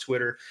live on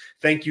Twitter,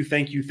 thank you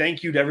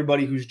to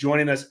everybody who's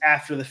joining us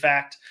after the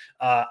fact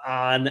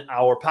on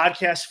our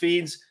podcast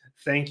feeds.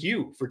 Thank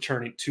you for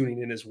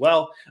tuning in as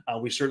well.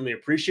 We certainly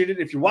appreciate it.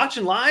 If you're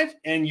watching live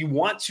and you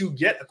want to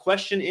get a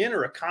question in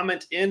or a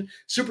comment in,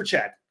 Super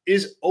Chat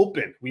is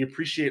open. We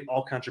appreciate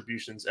all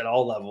contributions at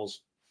all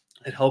levels.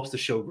 It helps the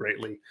show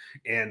greatly,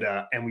 and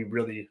we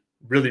really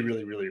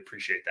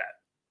appreciate that.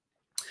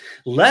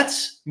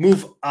 Let's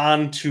move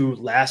on to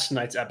last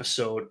night's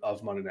episode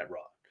of Monday Night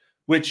Raw,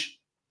 which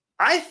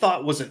I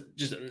thought was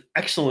just an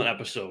excellent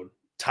episode,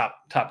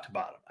 top to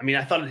bottom. I mean,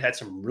 I thought it had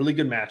some really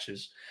good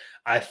matches.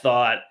 I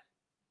thought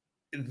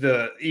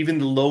even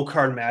the low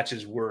card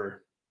matches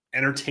were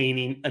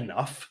entertaining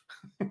enough,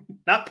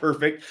 not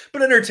perfect,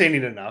 but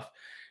entertaining enough.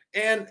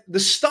 And the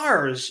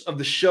stars of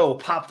the show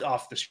popped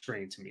off the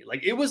screen to me.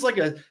 Like, it was like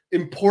an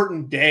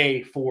important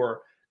day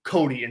for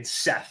Cody and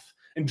Seth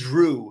and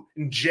Drew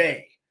and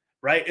Jey,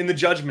 right? In the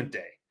Judgment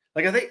Day.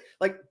 Like, I think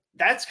like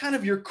that's kind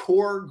of your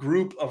core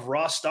group of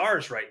Raw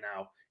stars right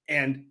now.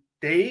 And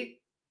they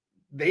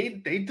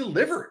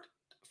delivered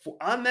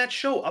on that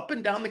show up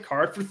and down the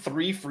card for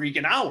 3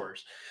 freaking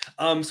hours.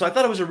 So I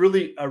thought it was a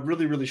really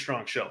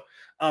strong show.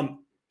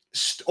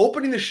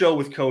 Opening the show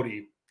with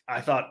Cody, I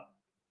thought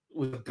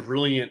was a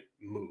brilliant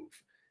move.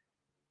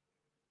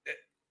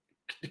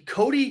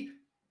 Cody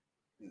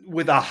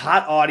with a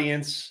hot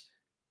audience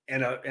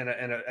and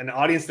an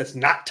audience that's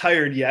not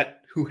tired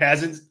yet, who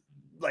hasn't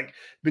like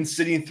been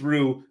sitting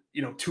through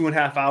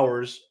 2.5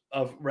 hours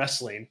of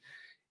wrestling.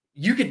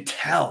 You could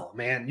tell,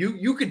 man.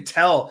 You could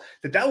tell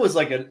that was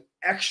like an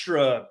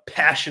extra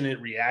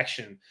passionate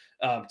reaction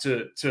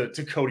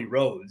to Cody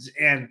Rhodes.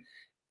 And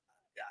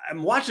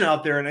I'm watching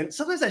out there, and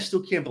sometimes I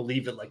still can't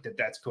believe it. Like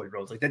that's Cody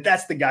Rhodes. Like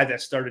that's the guy that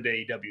started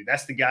AEW.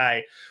 That's the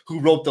guy who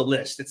wrote the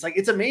list. It's like,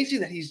 it's amazing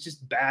that he's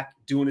just back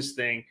doing his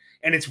thing,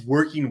 and it's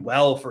working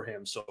well for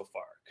him so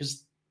far.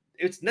 Because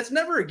that's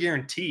never a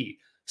guarantee,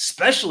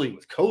 especially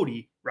with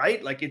Cody,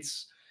 right? Like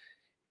it's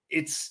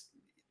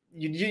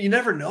you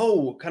never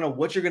know kind of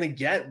what you're going to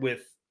get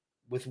with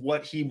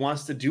what he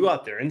wants to do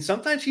out there. And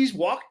sometimes he's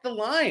walked the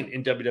line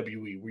in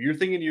WWE where you're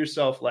thinking to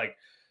yourself like,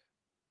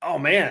 oh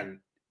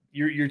man,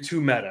 you're too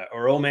meta,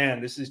 or oh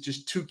man, this is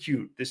just too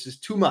cute. This is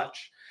too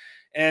much.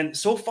 And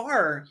so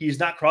far, he's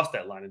not crossed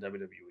that line in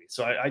WWE.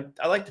 So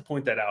I like to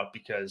point that out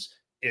because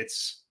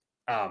it's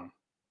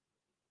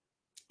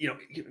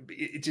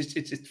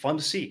it's fun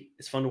to see.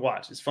 It's fun to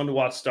watch. It's fun to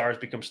watch stars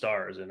become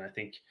stars. And I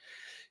think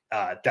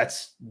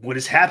that's what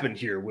has happened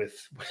here with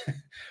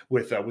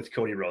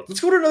Cody Rhodes. Let's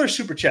go to another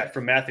super chat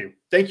from Matthew.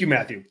 Thank you,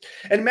 Matthew.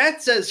 And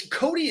Matt says,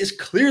 Cody is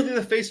clearly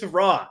the face of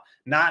Raw,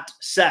 not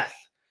Seth.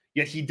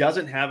 Yet he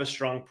doesn't have a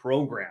strong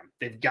program.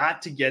 They've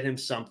got to get him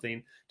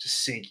something to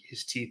sink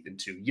his teeth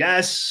into.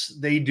 Yes,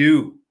 they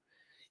do.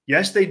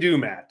 Yes, they do,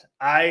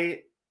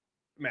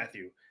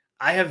 Matthew.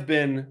 I have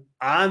been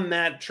on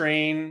that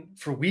train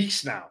for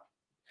weeks now.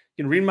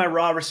 You can read my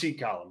Raw receipt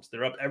columns.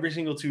 They're up every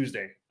single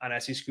Tuesday on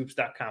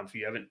SEScoops.com. If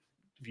you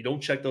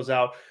don't check those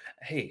out,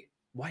 hey,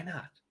 why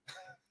not?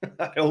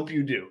 I hope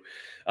you do.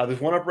 There's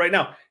one up right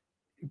now.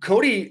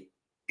 Cody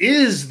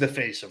is the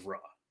face of Raw.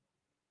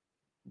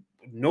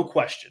 No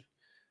question.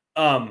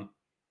 And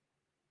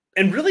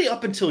really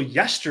up until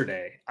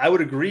yesterday, I would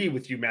agree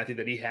with you, Matthew,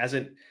 that he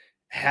hasn't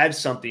had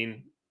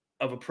something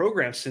of a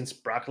program since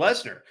Brock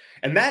Lesnar.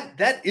 And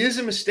that is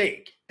a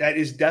mistake. That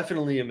is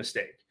definitely a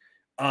mistake.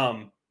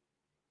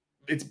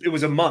 It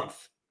was a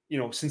month,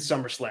 since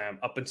SummerSlam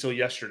up until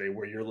yesterday,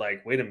 where you're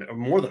like, wait a minute, or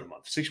more than a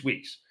month, 6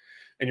 weeks.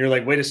 And you're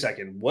like, wait a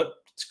second,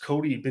 what's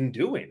Cody been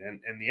doing?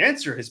 And the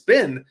answer has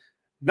been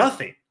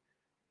nothing.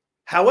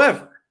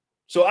 However,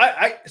 So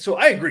I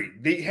agree.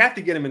 They have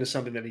to get him into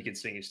something that he can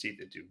sink his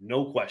teeth into,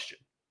 no question.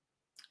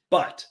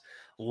 But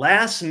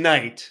last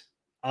night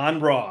on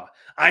Raw,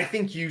 I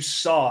think you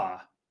saw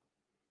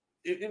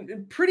in a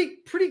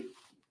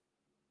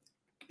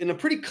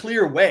pretty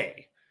clear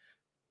way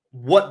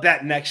what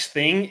that next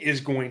thing is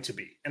going to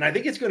be. And I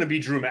think it's going to be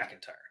Drew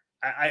McIntyre.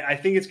 I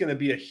think it's going to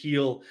be a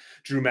heel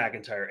Drew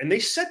McIntyre. And they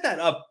set that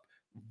up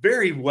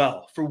very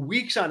well for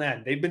weeks on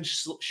end. They've been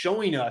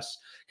showing us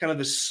kind of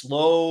the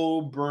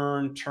slow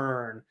burn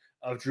turn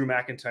of Drew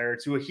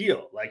McIntyre to a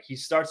heel. Like, he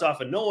starts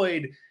off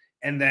annoyed,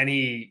 and then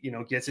he,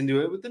 gets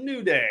into it with the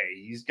New Day.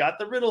 He's got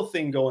the Riddle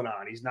thing going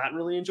on. He's not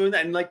really enjoying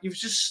that. And like, you've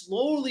just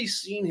slowly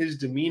seen his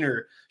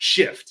demeanor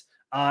shift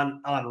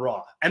on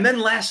Raw. And then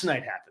last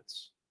night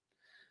happens.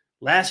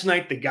 Last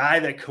night, the guy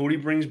that Cody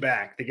brings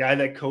back, the guy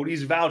that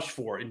Cody's vouched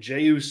for in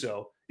Jey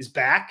Uso, is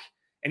back,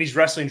 and he's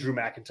wrestling Drew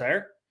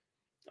McIntyre.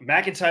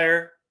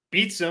 McIntyre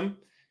beats him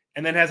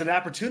and then has an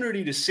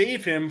opportunity to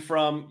save him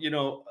from,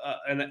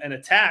 an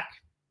attack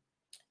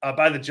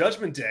by the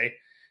Judgment Day.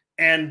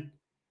 And,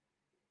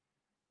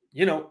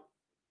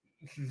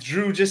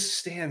 Drew just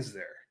stands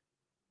there.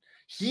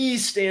 He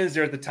stands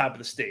there at the top of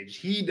the stage.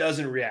 He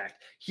doesn't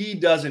react. He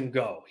doesn't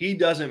go. He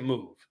doesn't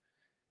move.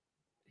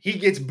 He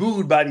gets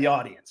booed by the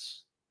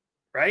audience,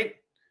 right?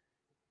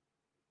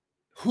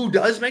 Who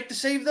does make the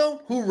save,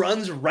 though? Who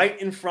runs right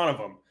in front of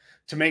him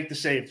to make the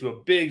save to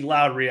a big,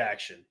 loud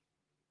reaction?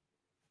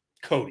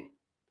 Cody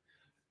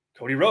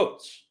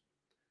Rhodes.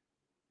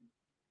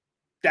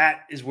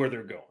 That is where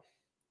they're going.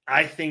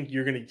 I think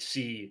you're going to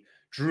see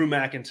Drew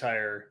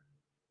McIntyre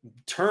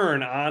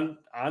turn on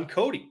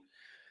Cody.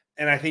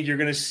 And I think you're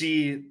going to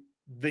see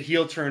the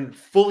heel turn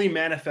fully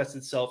manifest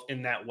itself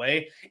in that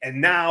way. And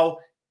now,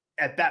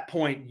 at that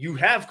point, you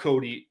have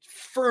Cody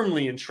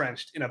firmly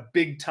entrenched in a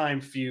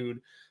big-time feud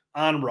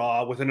on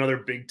Raw with another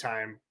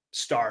big-time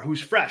star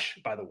who's fresh,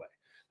 by the way.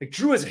 Like,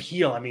 Drew as a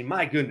heel, I mean,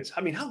 my goodness.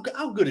 I mean, how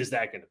good is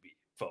that going to be,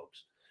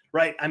 folks?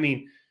 Right? I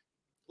mean,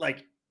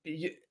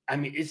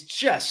 it's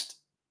just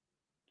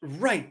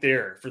right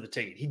there for the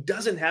taking. He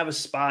doesn't have a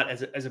spot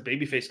as a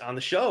babyface on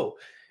the show,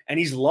 and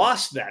he's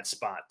lost that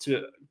spot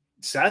to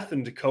Seth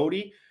and to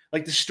Cody.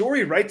 Like, the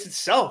story writes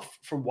itself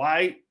for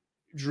why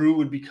Drew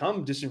would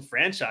become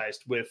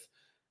disenfranchised with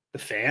the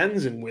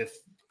fans and with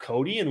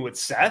Cody and with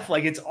Seth.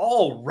 Like, it's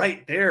all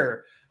right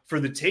there for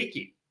the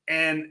taking.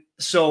 And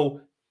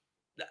so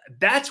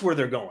that's where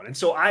they're going. And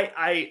so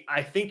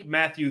I think,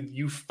 Matthew,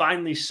 you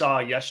finally saw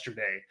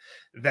yesterday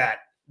that's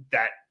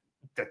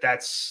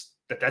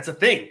a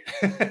thing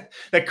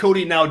that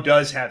Cody now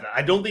does have that.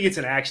 I don't think it's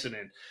an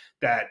accident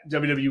that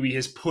WWE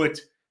has put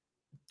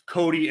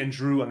Cody and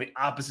Drew on the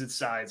opposite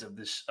sides of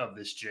this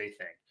Jey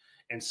thing.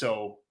 And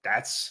so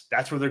that's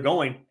where they're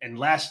going. And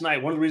last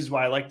night, one of the reasons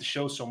why I liked the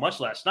show so much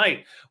last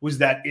night was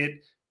that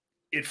it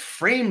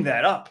framed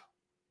that up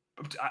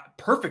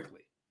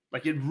perfectly.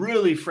 Like, it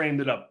really framed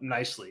it up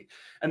nicely.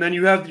 And then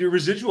you have your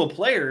residual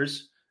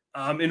players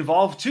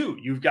involved too.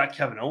 You've got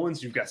Kevin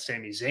Owens, you've got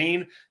Sami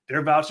Zayn.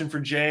 They're vouching for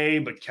Jey,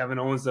 but Kevin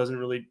Owens doesn't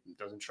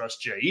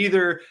trust Jey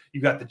either.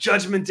 You got the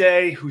Judgment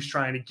Day, who's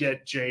trying to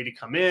get Jey to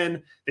come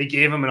in. They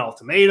gave him an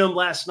ultimatum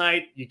last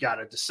night. You got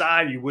to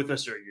decide, are you with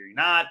us or you're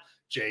not.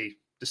 Jey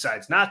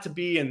decides not to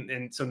be,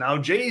 and so now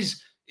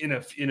Jey's in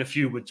a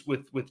feud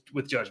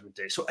with Judgment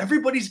Day. So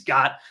everybody's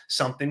got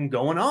something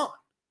going on.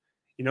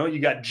 You know, you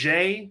got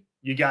Jey,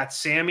 you got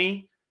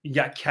Sami, you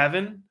got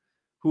Kevin,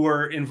 who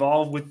are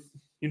involved with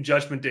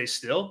Judgment Day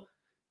still.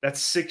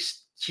 That's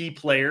 6 key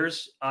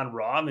players on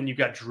Raw. And then you've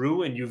got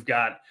Drew, and you've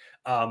got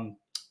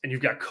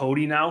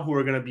Cody now, who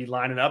are going to be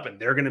lining up, and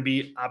they're going to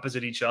be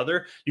opposite each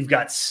other. You've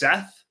got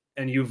Seth,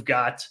 and you've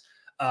got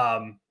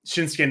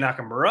Shinsuke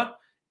Nakamura,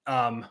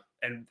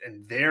 and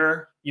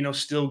they're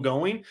still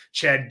going.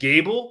 Chad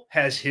Gable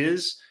has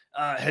his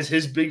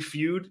big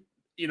feud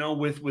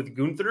with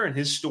Gunther and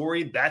his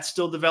story that's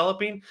still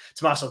developing.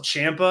 Tommaso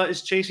Ciampa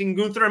is chasing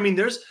Gunther. I mean,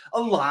 there's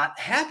a lot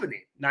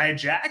happening. Nia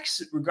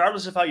Jax,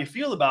 regardless of how you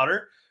feel about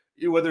her,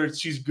 whether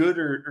she's good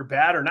or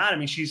bad or not, I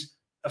mean, she's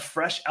a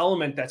fresh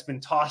element that's been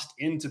tossed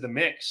into the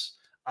mix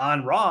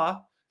on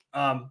Raw.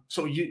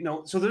 So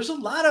there's a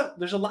lot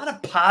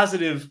of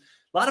positive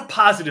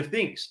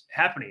things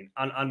happening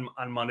on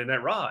Monday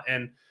Night Raw.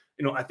 And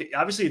I think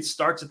obviously it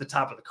starts at the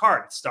top of the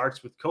card. It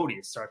starts with Cody.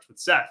 It starts with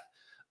Seth.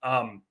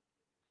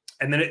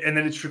 And then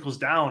it trickles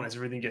down as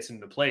everything gets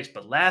into place.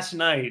 But last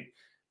night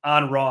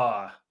on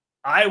Raw,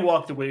 I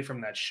walked away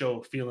from that show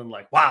feeling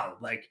like, wow,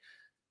 like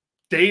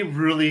they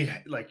really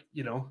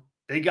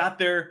they got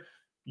their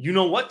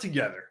what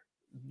together.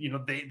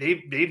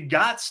 They've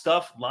got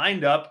stuff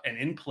lined up and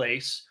in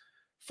place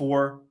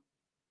for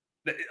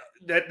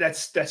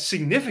that's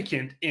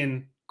significant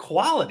in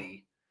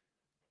quality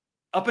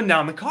up and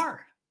down the card.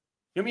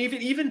 I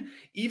mean,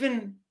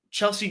 even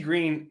Chelsea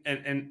Green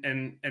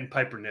and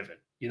Piper Niven.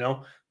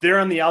 They're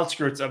on the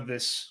outskirts of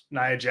this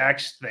Nia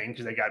Jax thing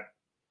because they got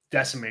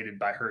decimated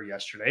by her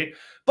yesterday.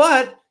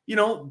 But,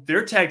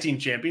 they're tag team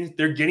champions.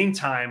 They're getting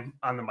time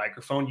on the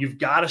microphone. You've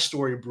got a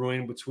story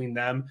brewing between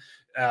them,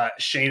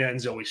 Shayna and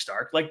Zoe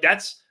Stark. Like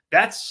that's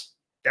there.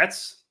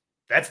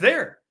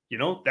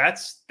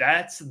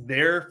 That's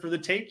there for the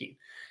taking.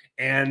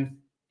 And,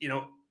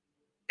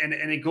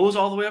 and it goes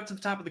all the way up to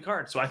the top of the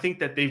card. So I think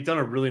that they've done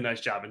a really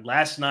nice job. And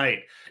last night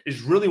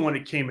is really when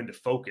it came into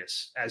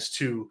focus as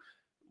to,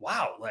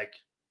 wow, like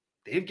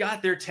they've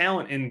got their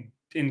talent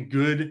in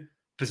good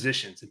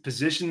positions, in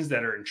positions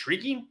that are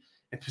intriguing,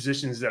 in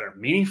positions that are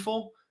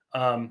meaningful,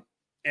 and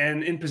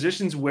in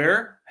positions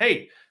where,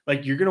 hey,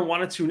 like you're going to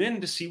want to tune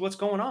in to see what's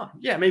going on.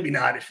 Yeah, maybe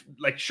not.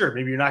 Sure,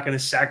 maybe you're not going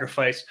to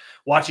sacrifice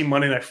watching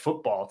Monday Night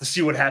Football to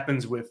see what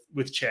happens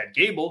with Chad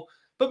Gable,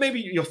 but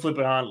maybe you'll flip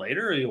it on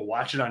later or you'll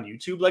watch it on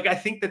YouTube. Like, I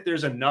think that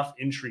there's enough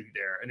intrigue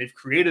there, and they've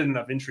created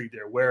enough intrigue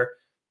there where,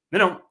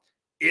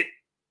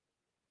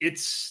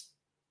 it's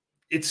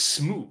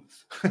smooth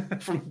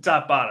from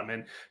top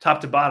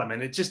to bottom.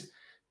 And it just,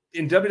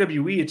 in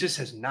WWE, it just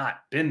has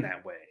not been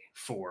that way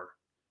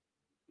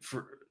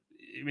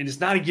it's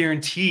not a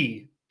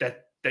guarantee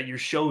that your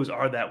shows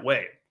are that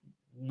way.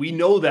 We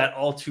know that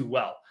all too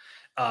well.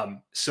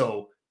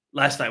 So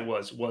last night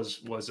was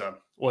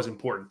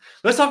important.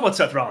 Let's talk about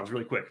Seth Rollins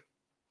really quick.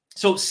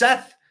 So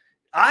Seth,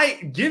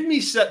 give me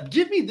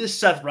this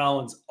Seth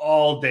Rollins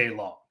all day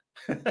long.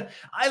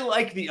 I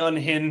like the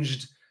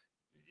unhinged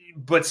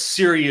but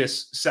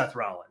serious Seth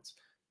Rollins.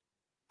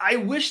 I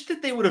wish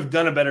that they would have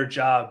done a better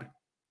job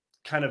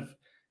kind of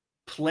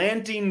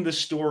planting the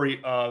story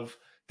of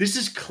this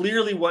is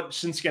clearly what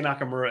Shinsuke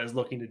Nakamura is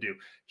looking to do.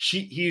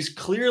 He's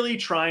clearly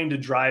trying to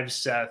drive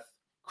Seth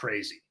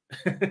crazy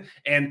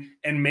and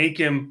make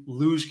him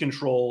lose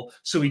control.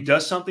 So he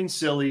does something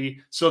silly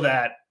so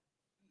that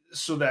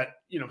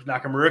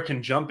Nakamura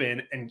can jump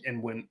in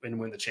and win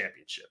the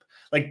championship.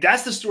 Like,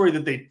 that's the story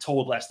that they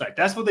told last night.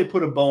 That's what they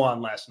put a bow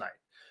on last night.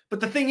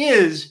 But the thing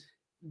is,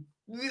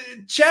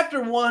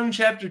 chapter 1,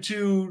 chapter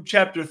 2,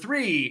 chapter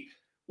 3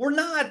 were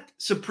not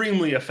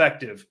supremely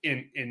effective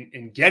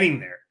in getting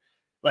there.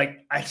 Like,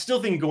 I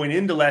still think going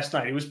into last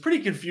night, it was pretty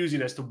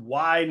confusing as to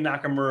why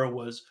Nakamura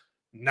was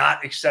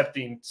not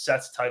accepting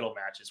Seth's title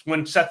matches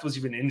when Seth was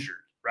even injured,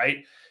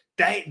 right?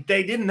 They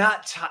did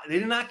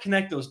not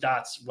connect those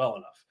dots well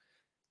enough.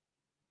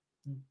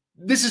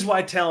 This is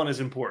why talent is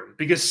important,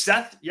 because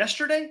Seth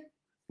yesterday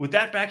with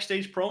that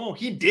backstage promo,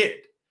 he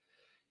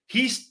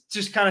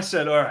just kind of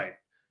said, all right,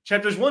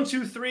 chapters 1,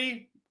 2,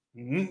 3,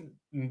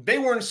 they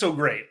weren't so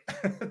great.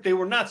 They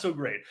were not so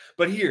great.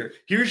 But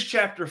here's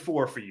chapter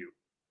 4 for you.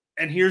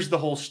 And here's the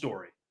whole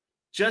story.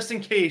 Just in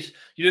case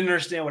you didn't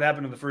understand what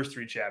happened in the first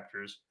 3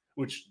 chapters,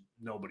 which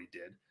nobody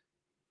did.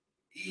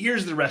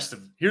 Here's the rest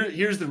of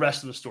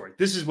the story.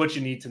 This is what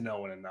you need to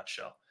know in a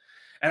nutshell.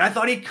 And I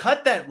thought he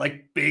cut that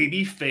like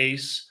baby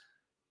face,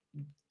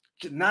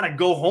 not a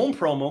go home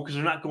promo because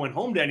they're not going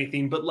home to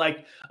anything, but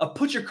like a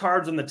put your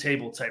cards on the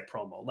table type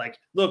promo. Like,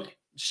 look,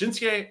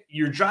 Shinsuke,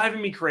 you're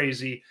driving me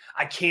crazy.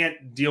 I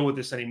can't deal with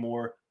this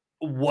anymore.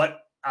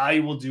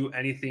 I will do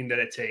anything that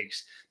it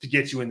takes to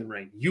get you in the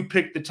ring. You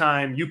pick the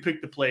time, you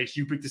pick the place,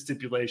 you pick the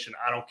stipulation.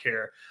 I don't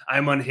care.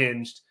 I'm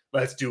unhinged.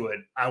 Let's do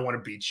it. I want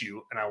to beat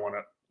you, and I want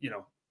to,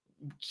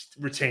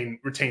 retain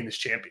this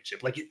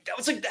championship.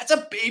 That's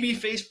a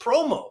babyface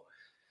promo.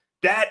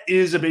 That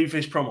is a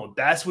babyface promo.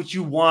 That's what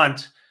you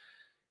want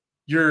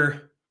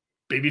your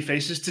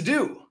babyfaces to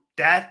do.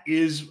 That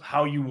is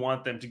how you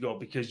want them to go,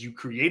 because you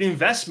create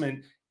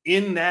investment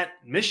in that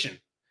mission.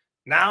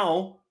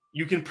 Now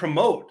you can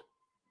promote,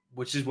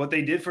 which is what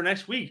they did for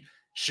next week.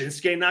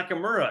 Shinsuke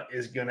Nakamura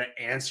is going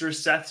to answer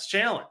Seth's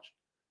challenge.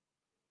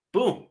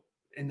 Boom.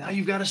 And now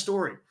you've got a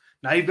story.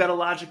 Now you've got a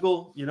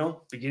logical,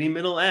 beginning,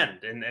 middle,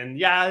 end. And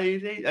yeah,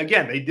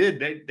 they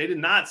did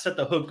not set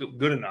the hook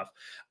good enough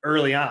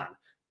early on,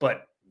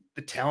 but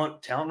the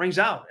talent rings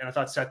out. And I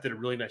thought Seth did a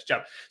really nice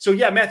job. So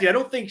yeah, Matthew, I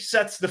don't think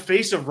Seth's the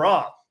face of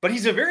Raw, but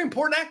he's a very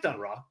important act on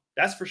Raw.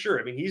 That's for sure.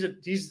 I mean, he's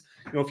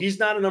if he's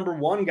not a number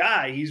 1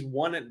 guy, he's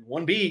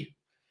 1B.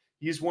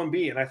 He's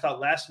 1B. And I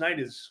thought last night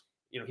is,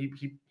 he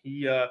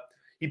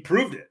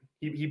proved it.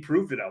 He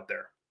proved it out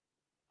there.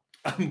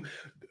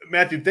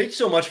 Matthew, thanks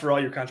so much for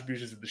all your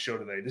contributions to the show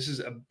today. This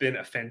has been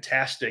a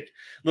fantastic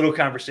little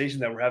conversation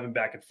that we're having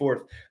back and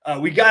forth.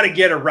 We got to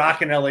get a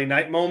Rockin' LA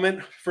Night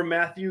moment from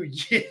Matthew.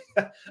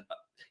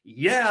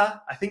 Yeah,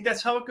 I think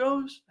that's how it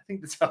goes.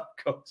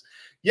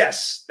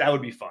 Yes, that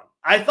would be fun.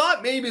 I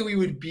thought maybe we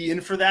would be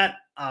in for that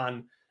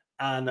on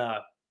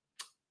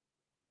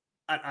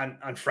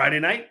Friday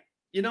night,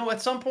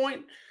 at some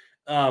point.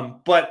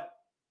 But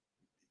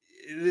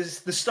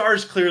the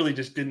stars clearly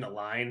just didn't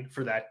align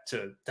for that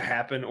to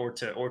happen or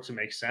to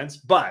make sense.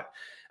 But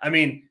I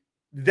mean,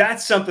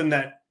 that's something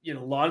that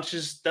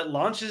launches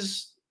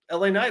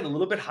LA Knight a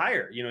little bit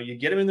higher. You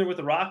get him in there with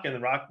the Rock, and the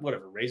Rock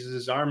raises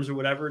his arms or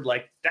whatever.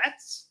 Like,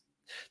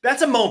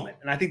 that's a moment,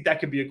 and I think that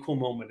could be a cool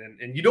moment.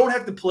 And you don't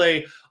have to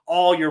play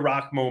all your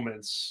Rock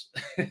moments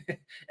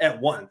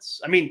at once.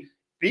 I mean,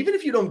 even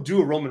if you don't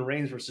do a Roman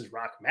Reigns versus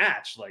Rock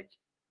match, like,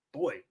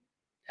 boy,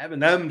 having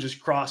them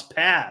just cross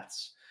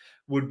paths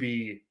would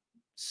be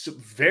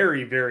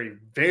very, very,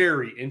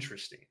 very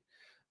interesting.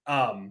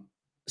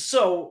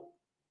 So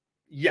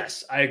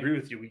yes, I agree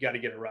with you. We got to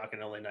get a Rock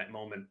and LA Knight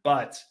moment,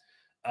 but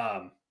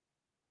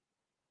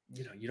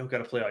you don't got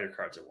to play all your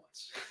cards at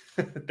once.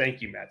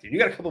 Thank you, Matthew. You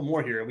got a couple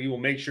more here, and we will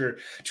make sure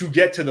to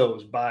get to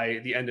those by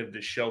the end of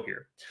this show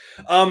here.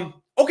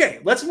 Okay,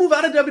 let's move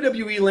out of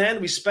WWE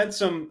land. We spent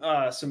some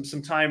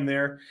time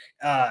there.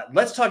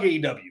 Let's talk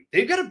AEW.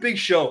 They've got a big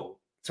show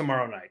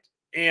tomorrow night,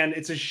 and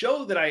it's a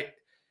show that I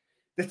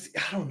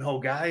don't know,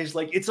 guys.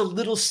 Like, it's a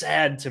little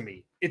sad to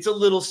me. It's a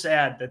little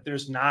sad that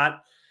there's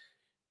not.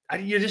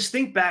 You just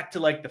think back to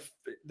like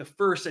the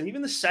first and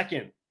even the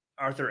second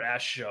Arthur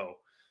Ashe show,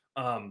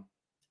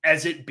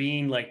 as it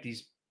being like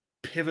these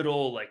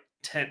pivotal, like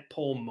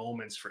tentpole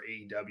moments for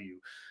AEW,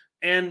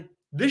 and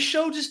this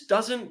show just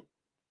doesn't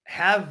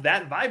have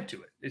that vibe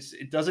to it.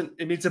 It doesn't.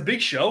 I mean, it's a big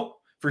show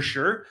for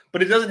sure,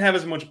 but it doesn't have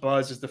as much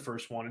buzz as the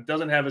first one. It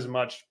doesn't have as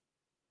much,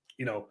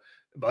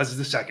 buzz as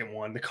the second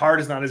one. The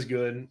card is not as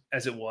good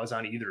as it was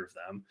on either of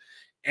them,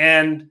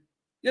 and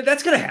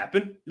that's going to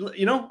happen.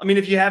 I mean,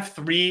 if you have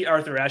 3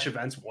 Arthur Ashe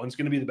events, one's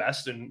going to be the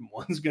best and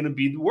one's going to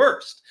be the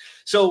worst.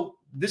 So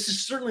this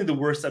is certainly the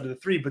worst out of the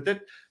 3, but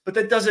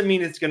that doesn't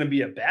mean it's going to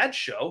be a bad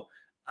show.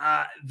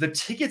 The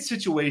ticket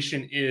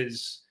situation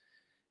is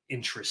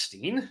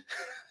interesting,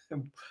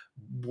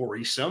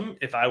 worrisome.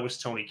 If I was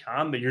Tony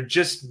Khan, but you're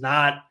just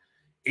not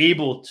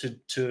able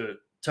to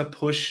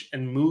push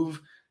and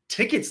move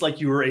tickets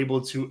like you were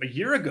able to a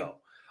year ago.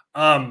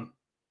 Some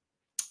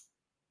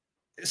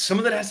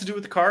of that has to do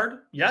with the card.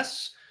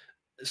 Yes.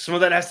 Some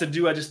of that has to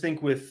do, I just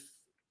think, with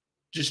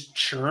just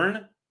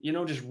churn,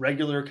 just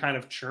regular kind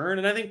of churn.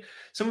 And I think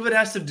some of it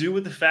has to do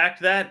with the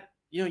fact that,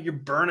 you're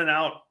burning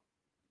out,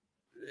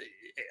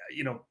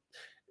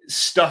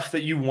 stuff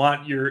that you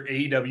want your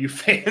AEW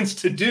fans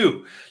to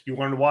do. You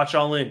want them to watch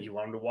All In. You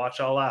want them to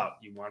watch All Out.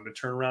 You want them to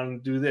turn around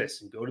and do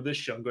this and go to this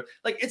show. And go,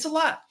 it's a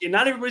lot. And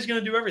not everybody's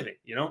going to do everything,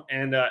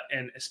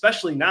 and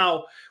especially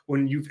now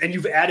when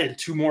you've added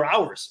 2 more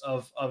hours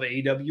of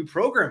AEW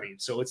programming.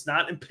 So it's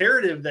not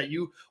imperative that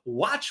you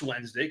watch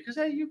Wednesday because,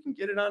 hey, you can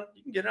get it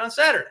on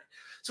Saturday.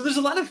 So there's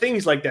a lot of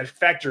things like that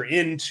factor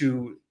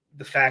into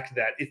the fact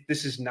that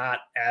this is not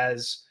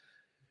as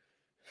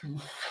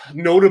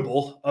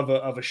notable of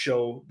a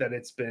show that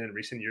it's been in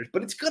recent years,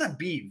 but it's gonna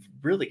be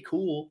really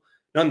cool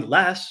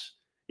nonetheless.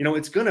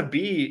 It's gonna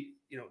be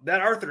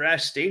that Arthur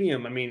Ashe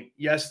Stadium. I mean,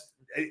 yes,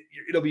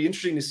 it'll be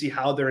interesting to see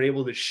how they're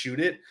able to shoot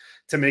it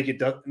to make it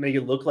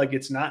look like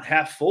it's not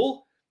half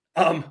full.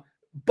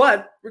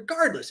 But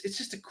regardless, it's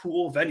just a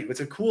cool venue. It's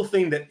a cool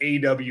thing that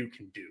AEW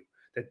can do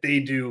that they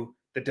do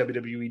that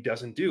WWE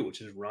doesn't do,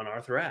 which is run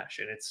Arthur Ashe,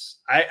 and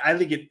I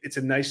think it's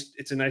a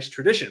nice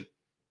tradition.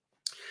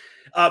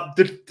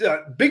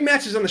 The big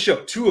matches on the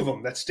show, 2 of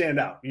them that stand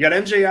out. You got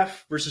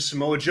MJF versus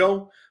Samoa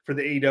Joe for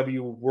the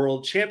AEW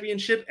World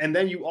Championship. And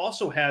then you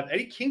also have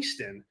Eddie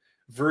Kingston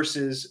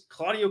versus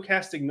Claudio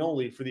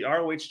Castagnoli for the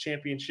ROH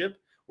Championship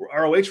or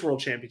ROH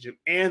World Championship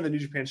and the New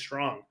Japan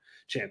Strong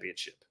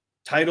Championship.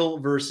 Title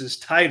versus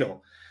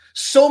title.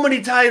 So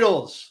many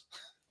titles.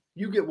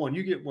 You get one.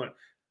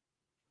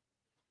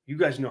 You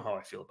guys know how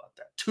I feel about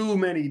that. Too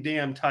many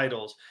damn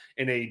titles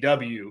in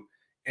AEW.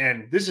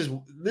 And this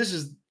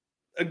is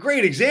a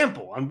great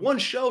example. On one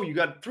show, you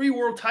got 3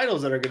 world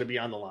titles that are going to be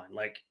on the line.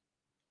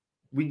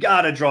 We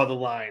got to draw the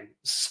line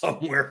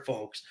somewhere,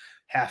 folks.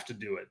 Have to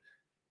do it.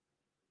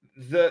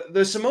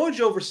 The Samoa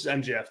Joe versus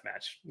MJF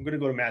match. I'm going to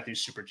go to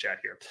Matthew's super chat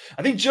here.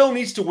 I think Joe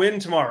needs to win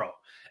tomorrow.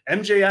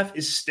 MJF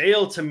is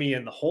stale to me,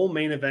 and the whole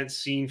main event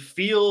scene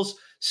feels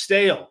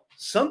stale.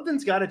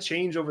 Something's got to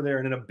change over there,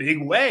 and in a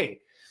big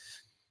way.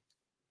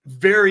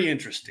 Very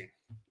interesting.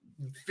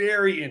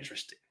 Very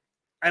interesting.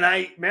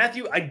 And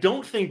Matthew, I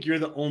don't think you're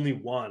the only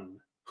one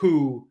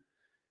who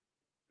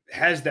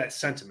has that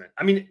sentiment.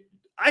 I mean,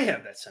 I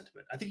have that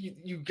sentiment. I think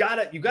you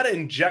gotta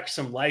inject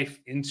some life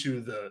into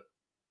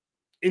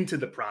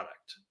the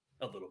product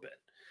a little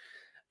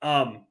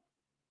bit.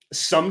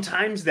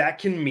 Sometimes that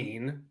can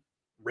mean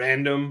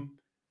random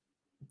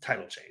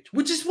title change,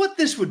 which is what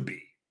this would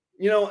be.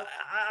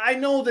 I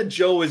know that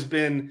Joe has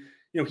been,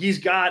 he's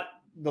got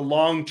the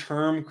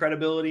long-term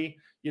credibility,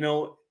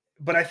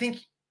 but I think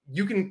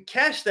you can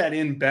cash that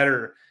in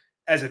better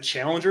as a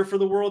challenger for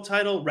the world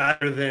title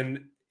rather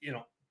than,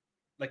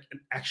 like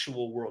an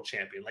actual world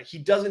champion.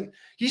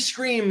 He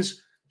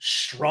screams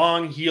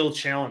strong heel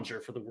challenger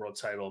for the world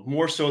title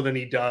more so than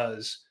he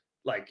does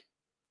like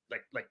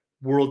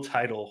world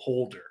title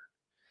holder.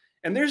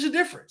 And there's a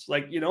difference.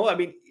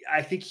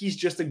 I think he's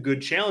just a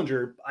good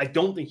challenger. I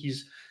don't think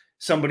he's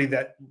somebody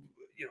that,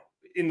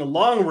 in the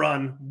long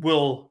run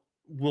will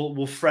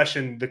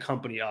freshen the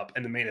company up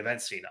and the main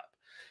event scene up.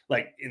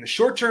 In the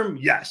short term,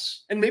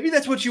 yes. And maybe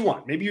that's what you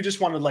want. Maybe you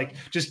just want to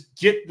just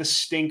get the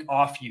stink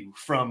off you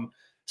from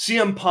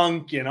CM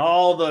Punk and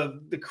all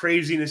the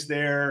craziness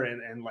there.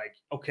 And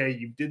okay,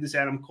 you did this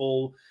Adam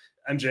Cole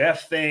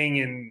MJF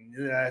thing and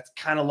it's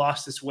kind of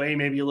lost its way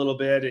maybe a little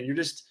bit. And you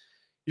just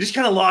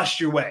kind of lost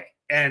your way.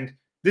 And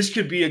this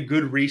could be a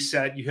good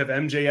reset. You have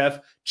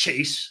MJF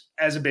chase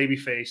as a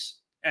babyface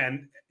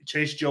and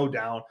chase Joe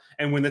down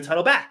and win the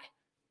title back.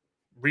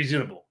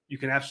 Reasonable. You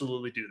can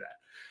absolutely do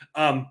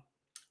that.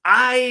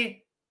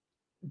 I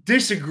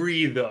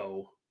disagree,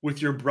 though,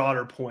 with your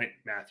broader point,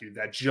 Matthew,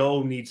 that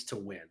Joe needs to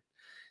win.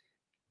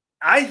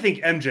 I think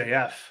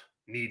MJF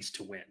needs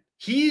to win.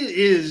 He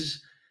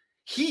is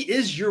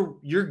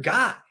your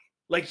guy.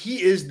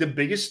 He is the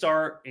biggest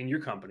star in your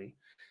company.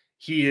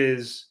 He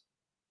is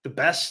the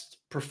best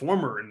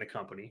performer in the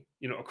company,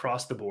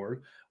 across the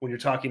board. When you're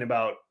talking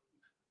about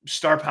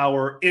star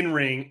power, in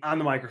ring, on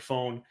the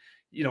microphone,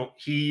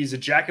 he's a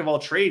jack of all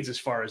trades as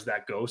far as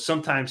that goes,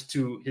 sometimes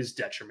to his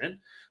detriment.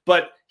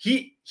 But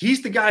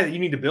he's the guy that you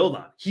need to build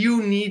on.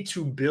 You need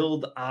to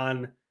build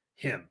on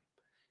him.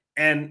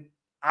 And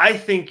I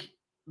think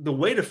the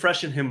way to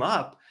freshen him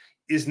up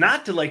is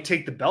not to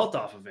take the belt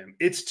off of him.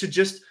 It's to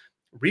just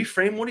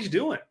reframe what he's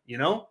doing,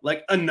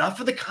 enough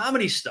of the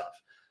comedy stuff,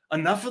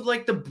 enough of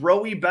the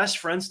bro-y best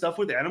friend stuff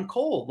with Adam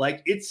Cole.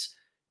 It's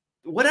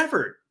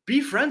whatever,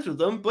 be friends with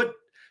them, but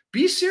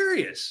be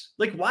serious.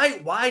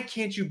 Why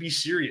can't you be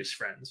serious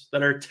friends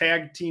that are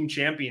tag team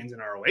champions in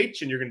ROH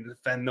and you're going to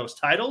defend those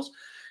titles?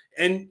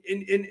 And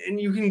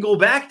you can go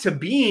back to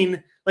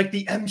being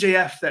the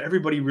MJF that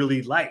everybody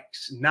really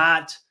likes,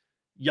 not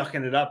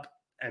yucking it up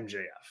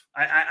MJF.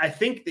 I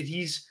think that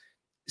he's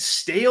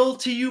stale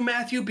to you,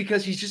 Matthew,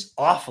 because he's just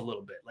off a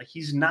little bit.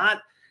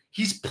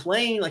 He's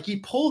playing, he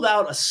pulled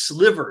out a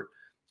sliver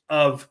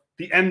of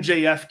the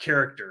MJF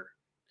character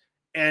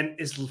and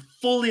is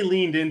fully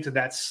leaned into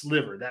that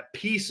sliver, that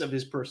piece of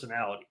his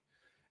personality.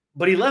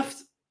 But he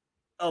left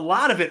a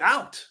lot of it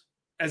out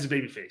as a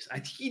babyface. I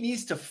think he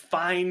needs to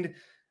find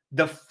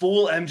the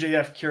full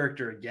MJF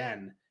character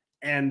again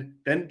and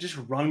then just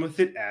run with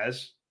it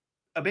as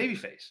a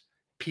babyface.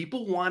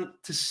 People want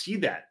to see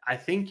that. I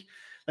think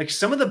like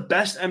some of the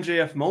best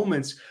MJF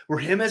moments were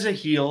him as a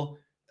heel.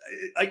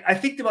 I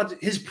think about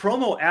his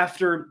promo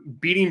after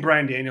beating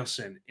Bryan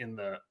Danielson in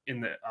the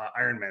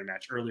Iron Man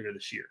match earlier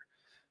this year.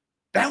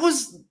 That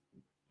was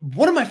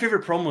one of my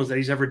favorite promos that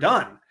he's ever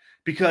done,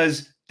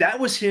 because that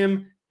was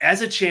him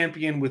as a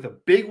champion with a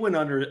big win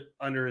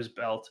under his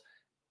belt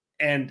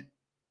and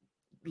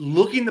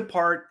looking the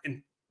part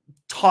and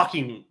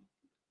talking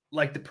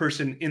like the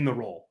person in the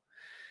role.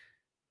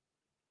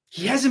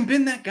 He hasn't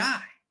been that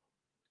guy.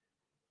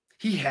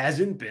 He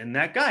hasn't been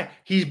that guy.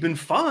 He's been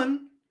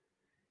fun,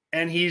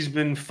 and he's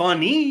been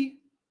funny,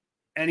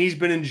 and he's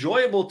been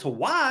enjoyable to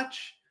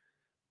watch,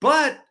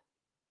 but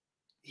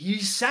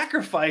he's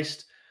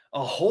sacrificed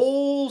a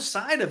whole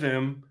side of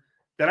him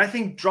that I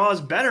think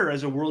draws better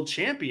as a world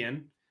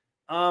champion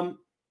to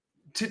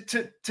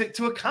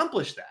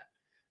accomplish that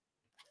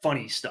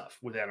funny stuff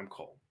with Adam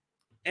Cole.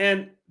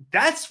 And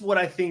that's what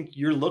I think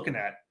you're looking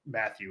at,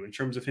 Matthew, in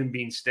terms of him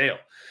being stale.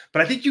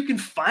 But I think you can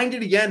find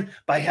it again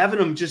by having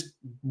him just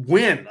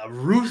win a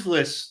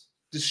ruthless,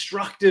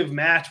 destructive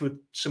match with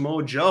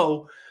Samoa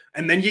Joe,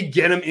 and then you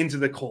get him into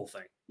the Cole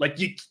thing. Like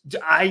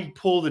I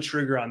pull the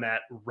trigger on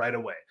that right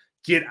away.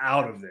 Get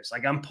out of this.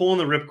 Like I'm pulling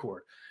the ripcord.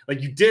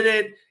 Like you did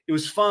it. It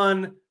was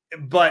fun,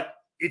 but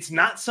it's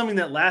not something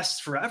that lasts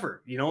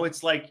forever. You know,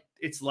 it's like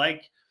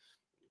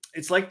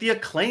the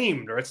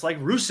Acclaimed, or it's like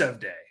Rusev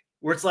Day,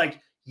 where it's like,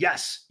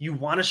 yes, you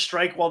want to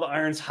strike while the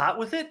iron's hot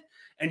with it,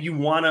 and you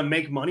want to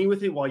make money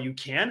with it while you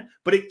can,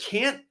 but it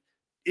can't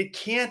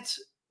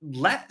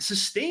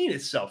sustain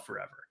itself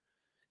forever.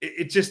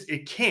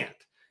 It can't.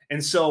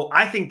 And so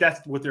I think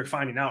that's what they're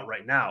finding out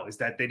right now, is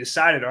that they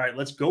decided, all right,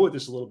 let's go with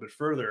this a little bit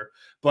further.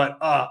 But,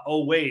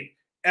 oh, wait,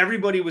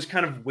 everybody was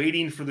kind of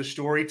waiting for the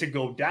story to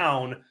go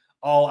down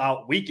All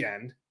Out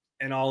weekend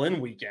and All In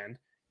weekend.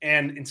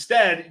 And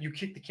instead, you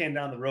kick the can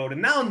down the road, and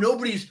now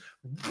nobody's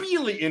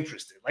really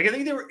interested. Like, I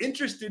think they were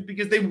interested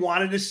because they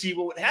wanted to see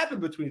what would happen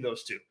between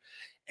those two.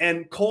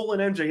 And Cole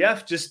and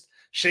MJF just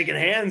shaking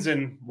hands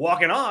and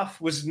walking off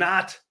it's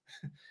not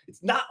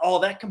all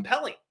that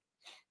compelling.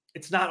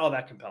 It's not all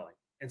that compelling.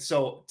 And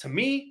so, to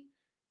me,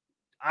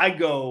 I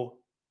go,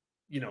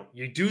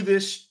 you do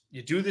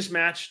this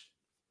match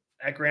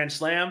at Grand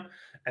Slam,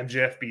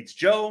 MJF beats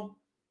Joe.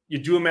 You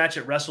do a match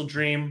at Wrestle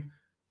Dream,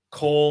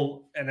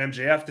 Cole and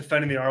MJF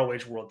defending the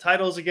ROH world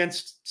titles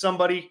against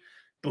somebody.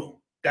 Boom.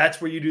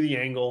 That's where you do the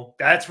angle.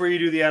 That's where you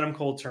do the Adam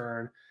Cole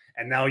turn.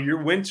 And now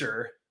your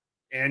winter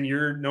and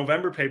your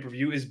November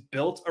pay-per-view is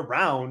built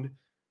around,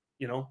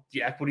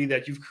 the equity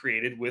that you've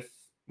created with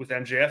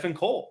MJF and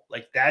Cole.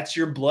 Like, that's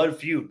your blood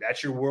feud.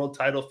 That's your world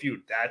title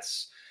feud.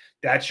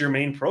 That's your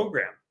main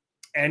program.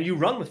 And you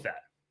run with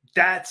that.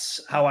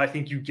 That's how I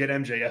think you get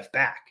MJF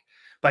back,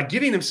 by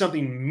giving him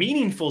something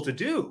meaningful to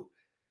do.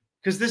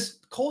 Because this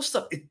Cole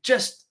stuff,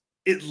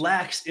 it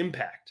lacks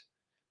impact.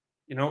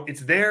 It's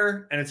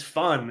there and it's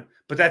fun,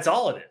 but that's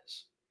all it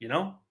is.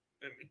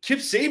 Kip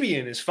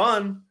Sabian is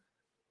fun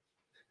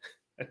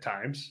at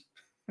times.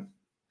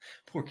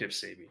 Poor Kip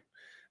Sabian.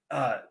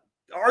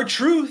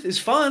 R-Truth is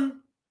fun,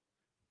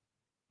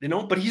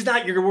 but he's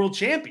not your world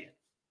champion.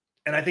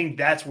 And I think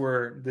that's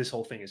where this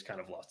whole thing has kind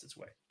of lost its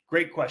way.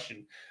 Great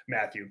question,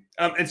 Matthew.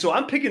 And so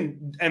I'm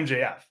picking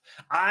MJF.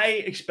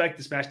 I expect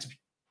this match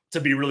to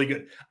be really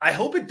good. I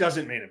hope it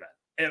doesn't main event.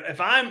 If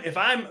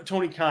I'm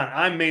Tony Khan,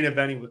 I'm main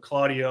eventing with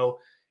Claudio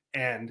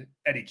and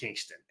Eddie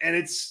Kingston. And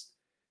it's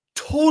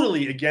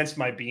totally against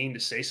my being to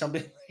say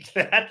something like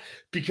that,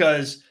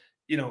 because,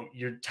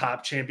 your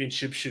top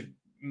championship should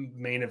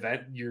main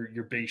event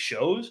your big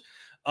shows.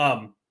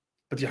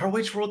 But the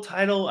ROH world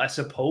title, I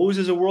suppose,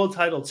 is a world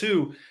title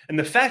too. And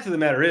the fact of the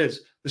matter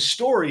is, the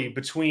story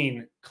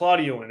between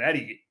Claudio and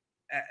Eddie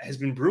has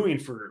been brewing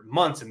for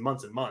months and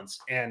months and months.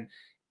 And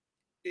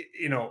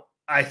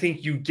I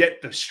think you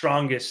get the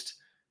strongest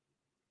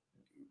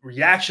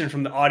reaction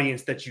from the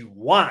audience that you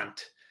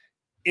want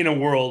in a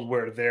world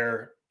where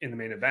they're in the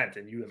main event,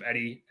 and you have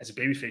Eddie as a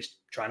babyface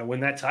trying to win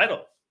that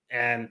title.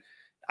 And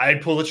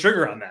I'd pull the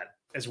trigger on that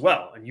as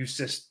well. And you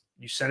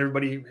send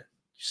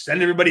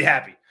everybody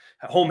happy,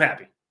 home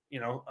happy,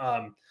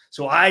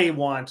 So I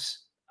want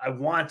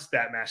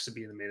that match to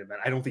be in the main event.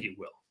 I don't think it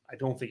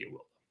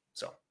will.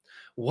 So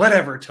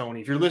whatever,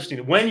 Tony, if you're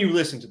listening, when you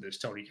listen to this,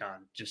 Tony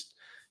Khan, just,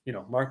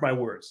 mark my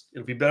words.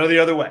 It'll be better the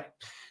other way.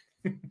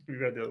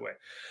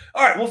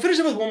 All right. We'll finish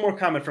up with one more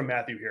comment from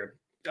Matthew here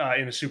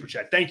in a super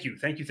chat. Thank you,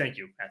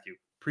 Matthew.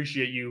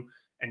 Appreciate you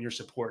and your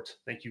support.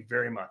 Thank you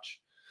very much.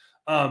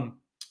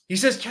 He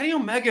says, Kenny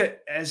Omega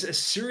as a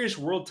serious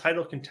world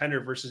title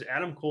contender versus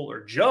Adam Cole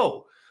or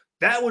Joe.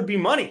 That would be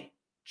money.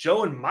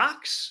 Joe and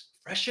Mox,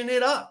 freshen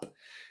it up.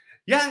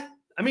 Yeah.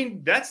 I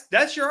mean,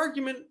 that's your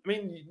argument. I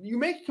mean, you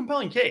make a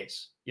compelling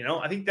case.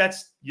 I think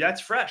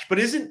that's fresh. But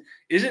isn't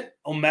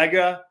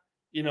Omega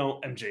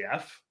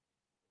MJF,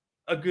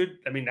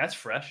 that's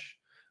fresh.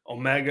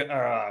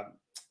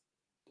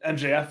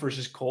 MJF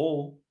versus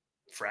Cole,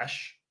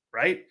 fresh,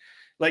 right?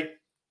 Like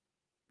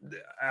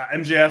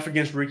MJF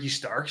against Ricky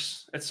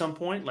Starks at some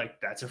point,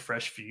 like that's a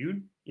fresh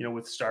feud,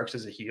 with Starks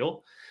as a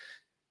heel.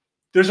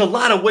 There's a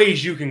lot of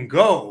ways you can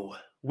go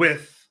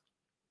with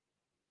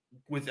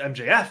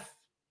MJF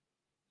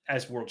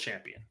as world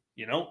champion,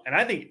 and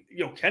I think,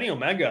 Kenny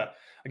Omega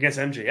against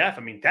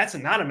MJF, that's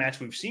not a match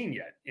we've seen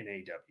yet in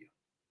AEW.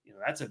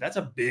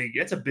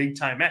 That's a big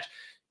time match.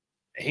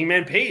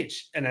 Hangman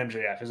Page and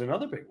MJF is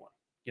another big one,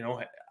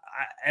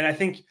 and I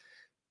think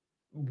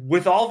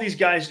with all these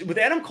guys, with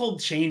Adam Cole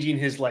changing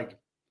his like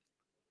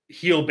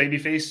heel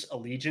babyface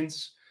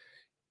allegiance,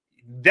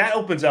 that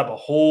opens up a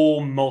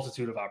whole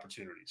multitude of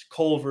opportunities.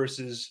 Cole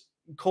versus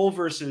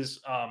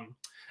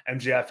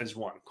MJF is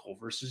one. Cole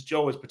versus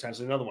Joe is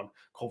potentially another one.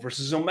 Cole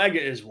versus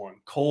Omega is one.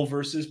 Cole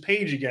versus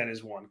Page again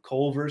is one.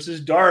 Cole versus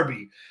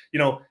Darby.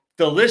 The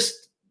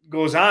list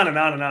goes on and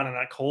on and on and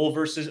on. Cole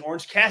versus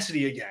Orange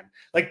Cassidy again.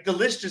 Like the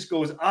list just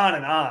goes on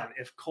and on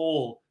if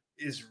Cole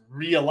is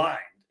realigned.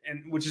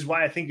 And which is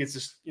why I think it's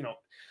just, a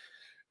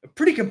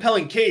pretty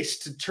compelling case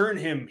to turn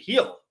him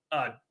heel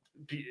at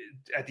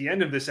the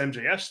end of this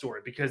MJF story,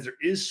 because there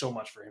is so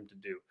much for him to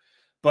do.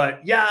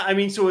 But yeah,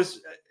 so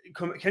is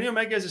Kenny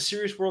Omega as a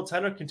serious world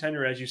title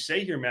contender, as you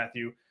say here,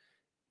 Matthew.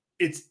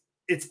 It's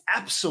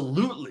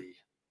absolutely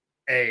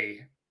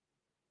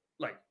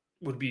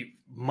would be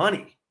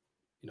money,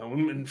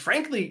 and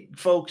frankly,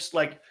 folks,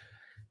 like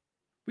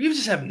we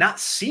just have not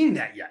seen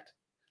that yet.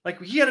 Like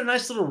he had a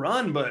nice little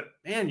run, but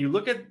man, you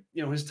look at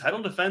his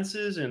title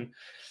defenses and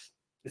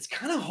it's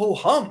kind of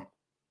ho-hum,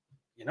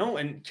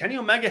 and Kenny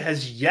Omega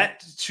has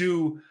yet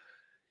to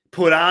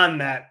put on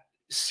that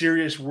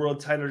serious world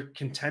title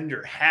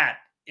contender hat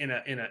in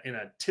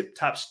a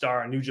tip-top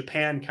star, New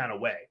Japan kind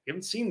of way. You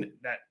haven't seen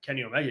that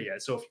Kenny Omega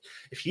yet. So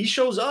if he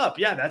shows up,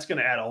 yeah, that's going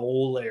to add a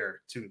whole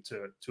layer to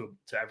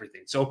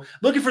everything. So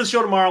looking for the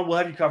show tomorrow. We'll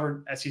have you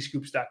covered at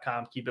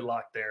SEScoops.com. Keep it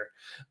locked there.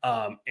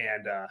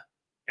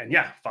 And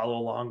yeah, follow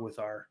along with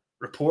our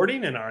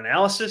reporting and our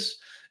analysis.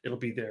 It'll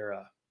be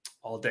there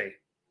all day.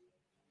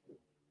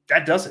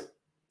 That does it.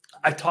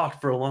 I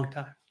talked for a long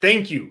time.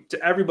 Thank you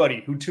to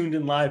everybody who tuned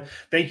in live.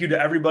 Thank you to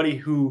everybody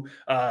who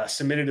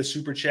submitted a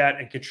super chat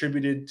and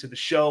contributed to the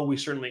show. We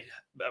certainly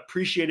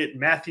appreciate it.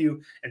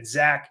 Matthew and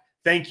Zach,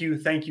 thank you.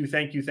 It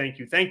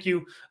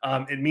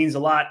means a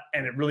lot,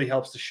 and it really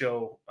helps the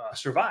show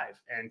survive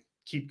and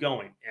keep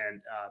going.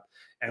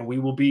 And we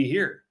will be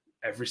here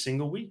every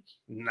single week,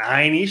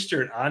 9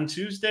 Eastern on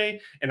Tuesday,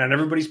 and on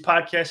everybody's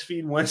podcast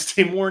feed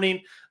Wednesday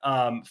morning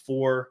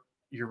for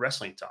your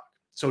wrestling talk.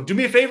 So do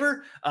me a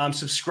favor,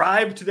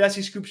 subscribe to the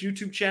SEScoops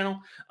YouTube channel.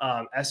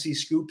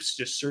 SEScoops,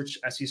 just search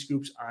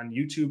SEScoops on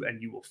YouTube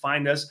and you will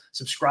find us.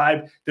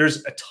 Subscribe.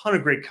 There's a ton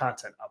of great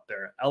content up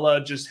there.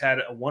 Ella just had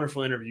a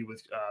wonderful interview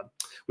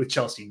with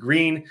Chelsea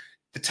Green.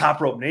 The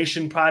Top Rope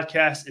Nation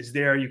podcast is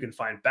there. You can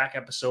find back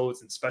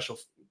episodes and special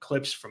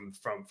clips from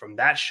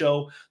that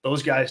show.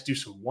 Those guys do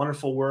some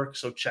wonderful work,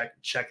 so check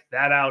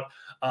that out.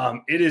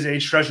 It is a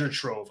treasure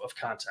trove of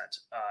content.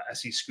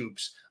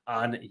 SEScoops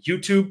on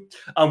YouTube.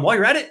 While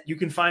you're at it, you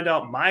can find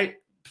out my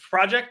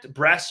project,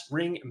 Brass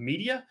Ring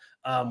Media.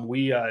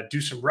 We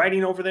do some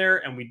writing over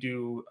there, and we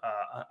do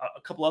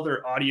a couple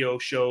other audio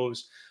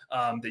shows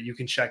that you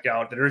can check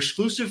out that are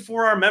exclusive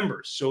for our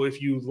members. So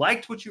if you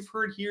liked what you've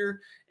heard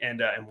here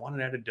and want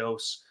an added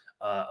dose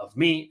of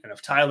me and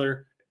of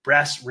Tyler,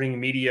 Brass Ring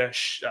Media,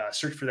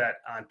 search for that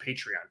on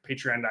Patreon,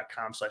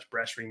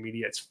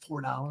 patreon.com/brassringmedia. It's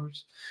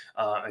 $4.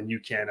 And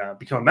you can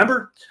become a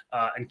member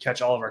and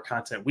catch all of our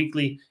content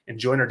weekly and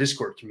join our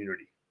Discord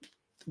community.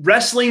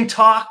 Wrestling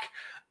talk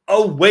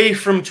away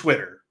from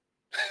Twitter.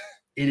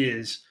 It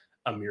is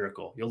a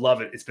miracle. You'll love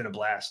it. It's been a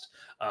blast.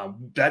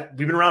 We've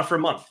been around for a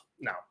month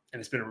now, and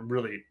it's been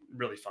really,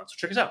 really fun. So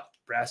check us out,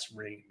 Brass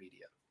Ring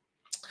Media.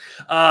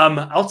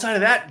 Outside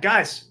of that,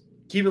 guys,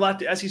 keep it locked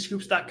to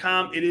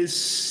SEScoops.com. It is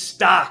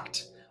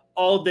stocked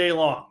all day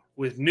long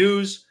with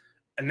news,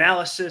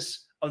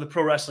 analysis of the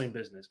pro wrestling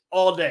business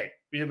all day.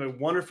 We have a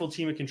wonderful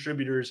team of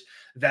contributors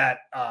that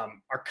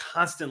are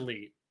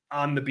constantly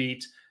on the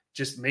beat,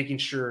 just making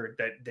sure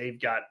that they've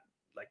got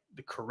like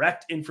the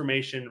correct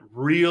information,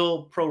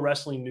 real pro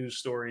wrestling news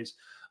stories,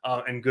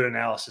 and good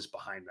analysis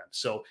behind them.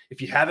 So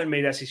if you haven't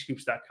made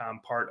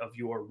SEScoops.com part of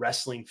your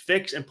wrestling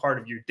fix and part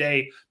of your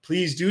day,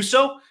 please do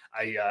so.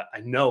 I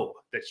know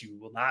that you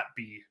will not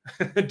be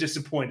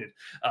disappointed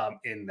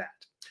in that.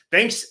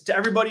 Thanks to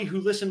everybody who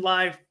listened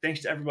live.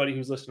 Thanks to everybody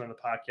who's listened on the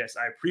podcast.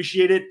 I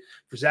appreciate it.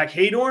 For Zack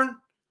Heydorn,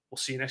 we'll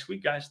see you next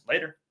week, guys.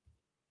 Later.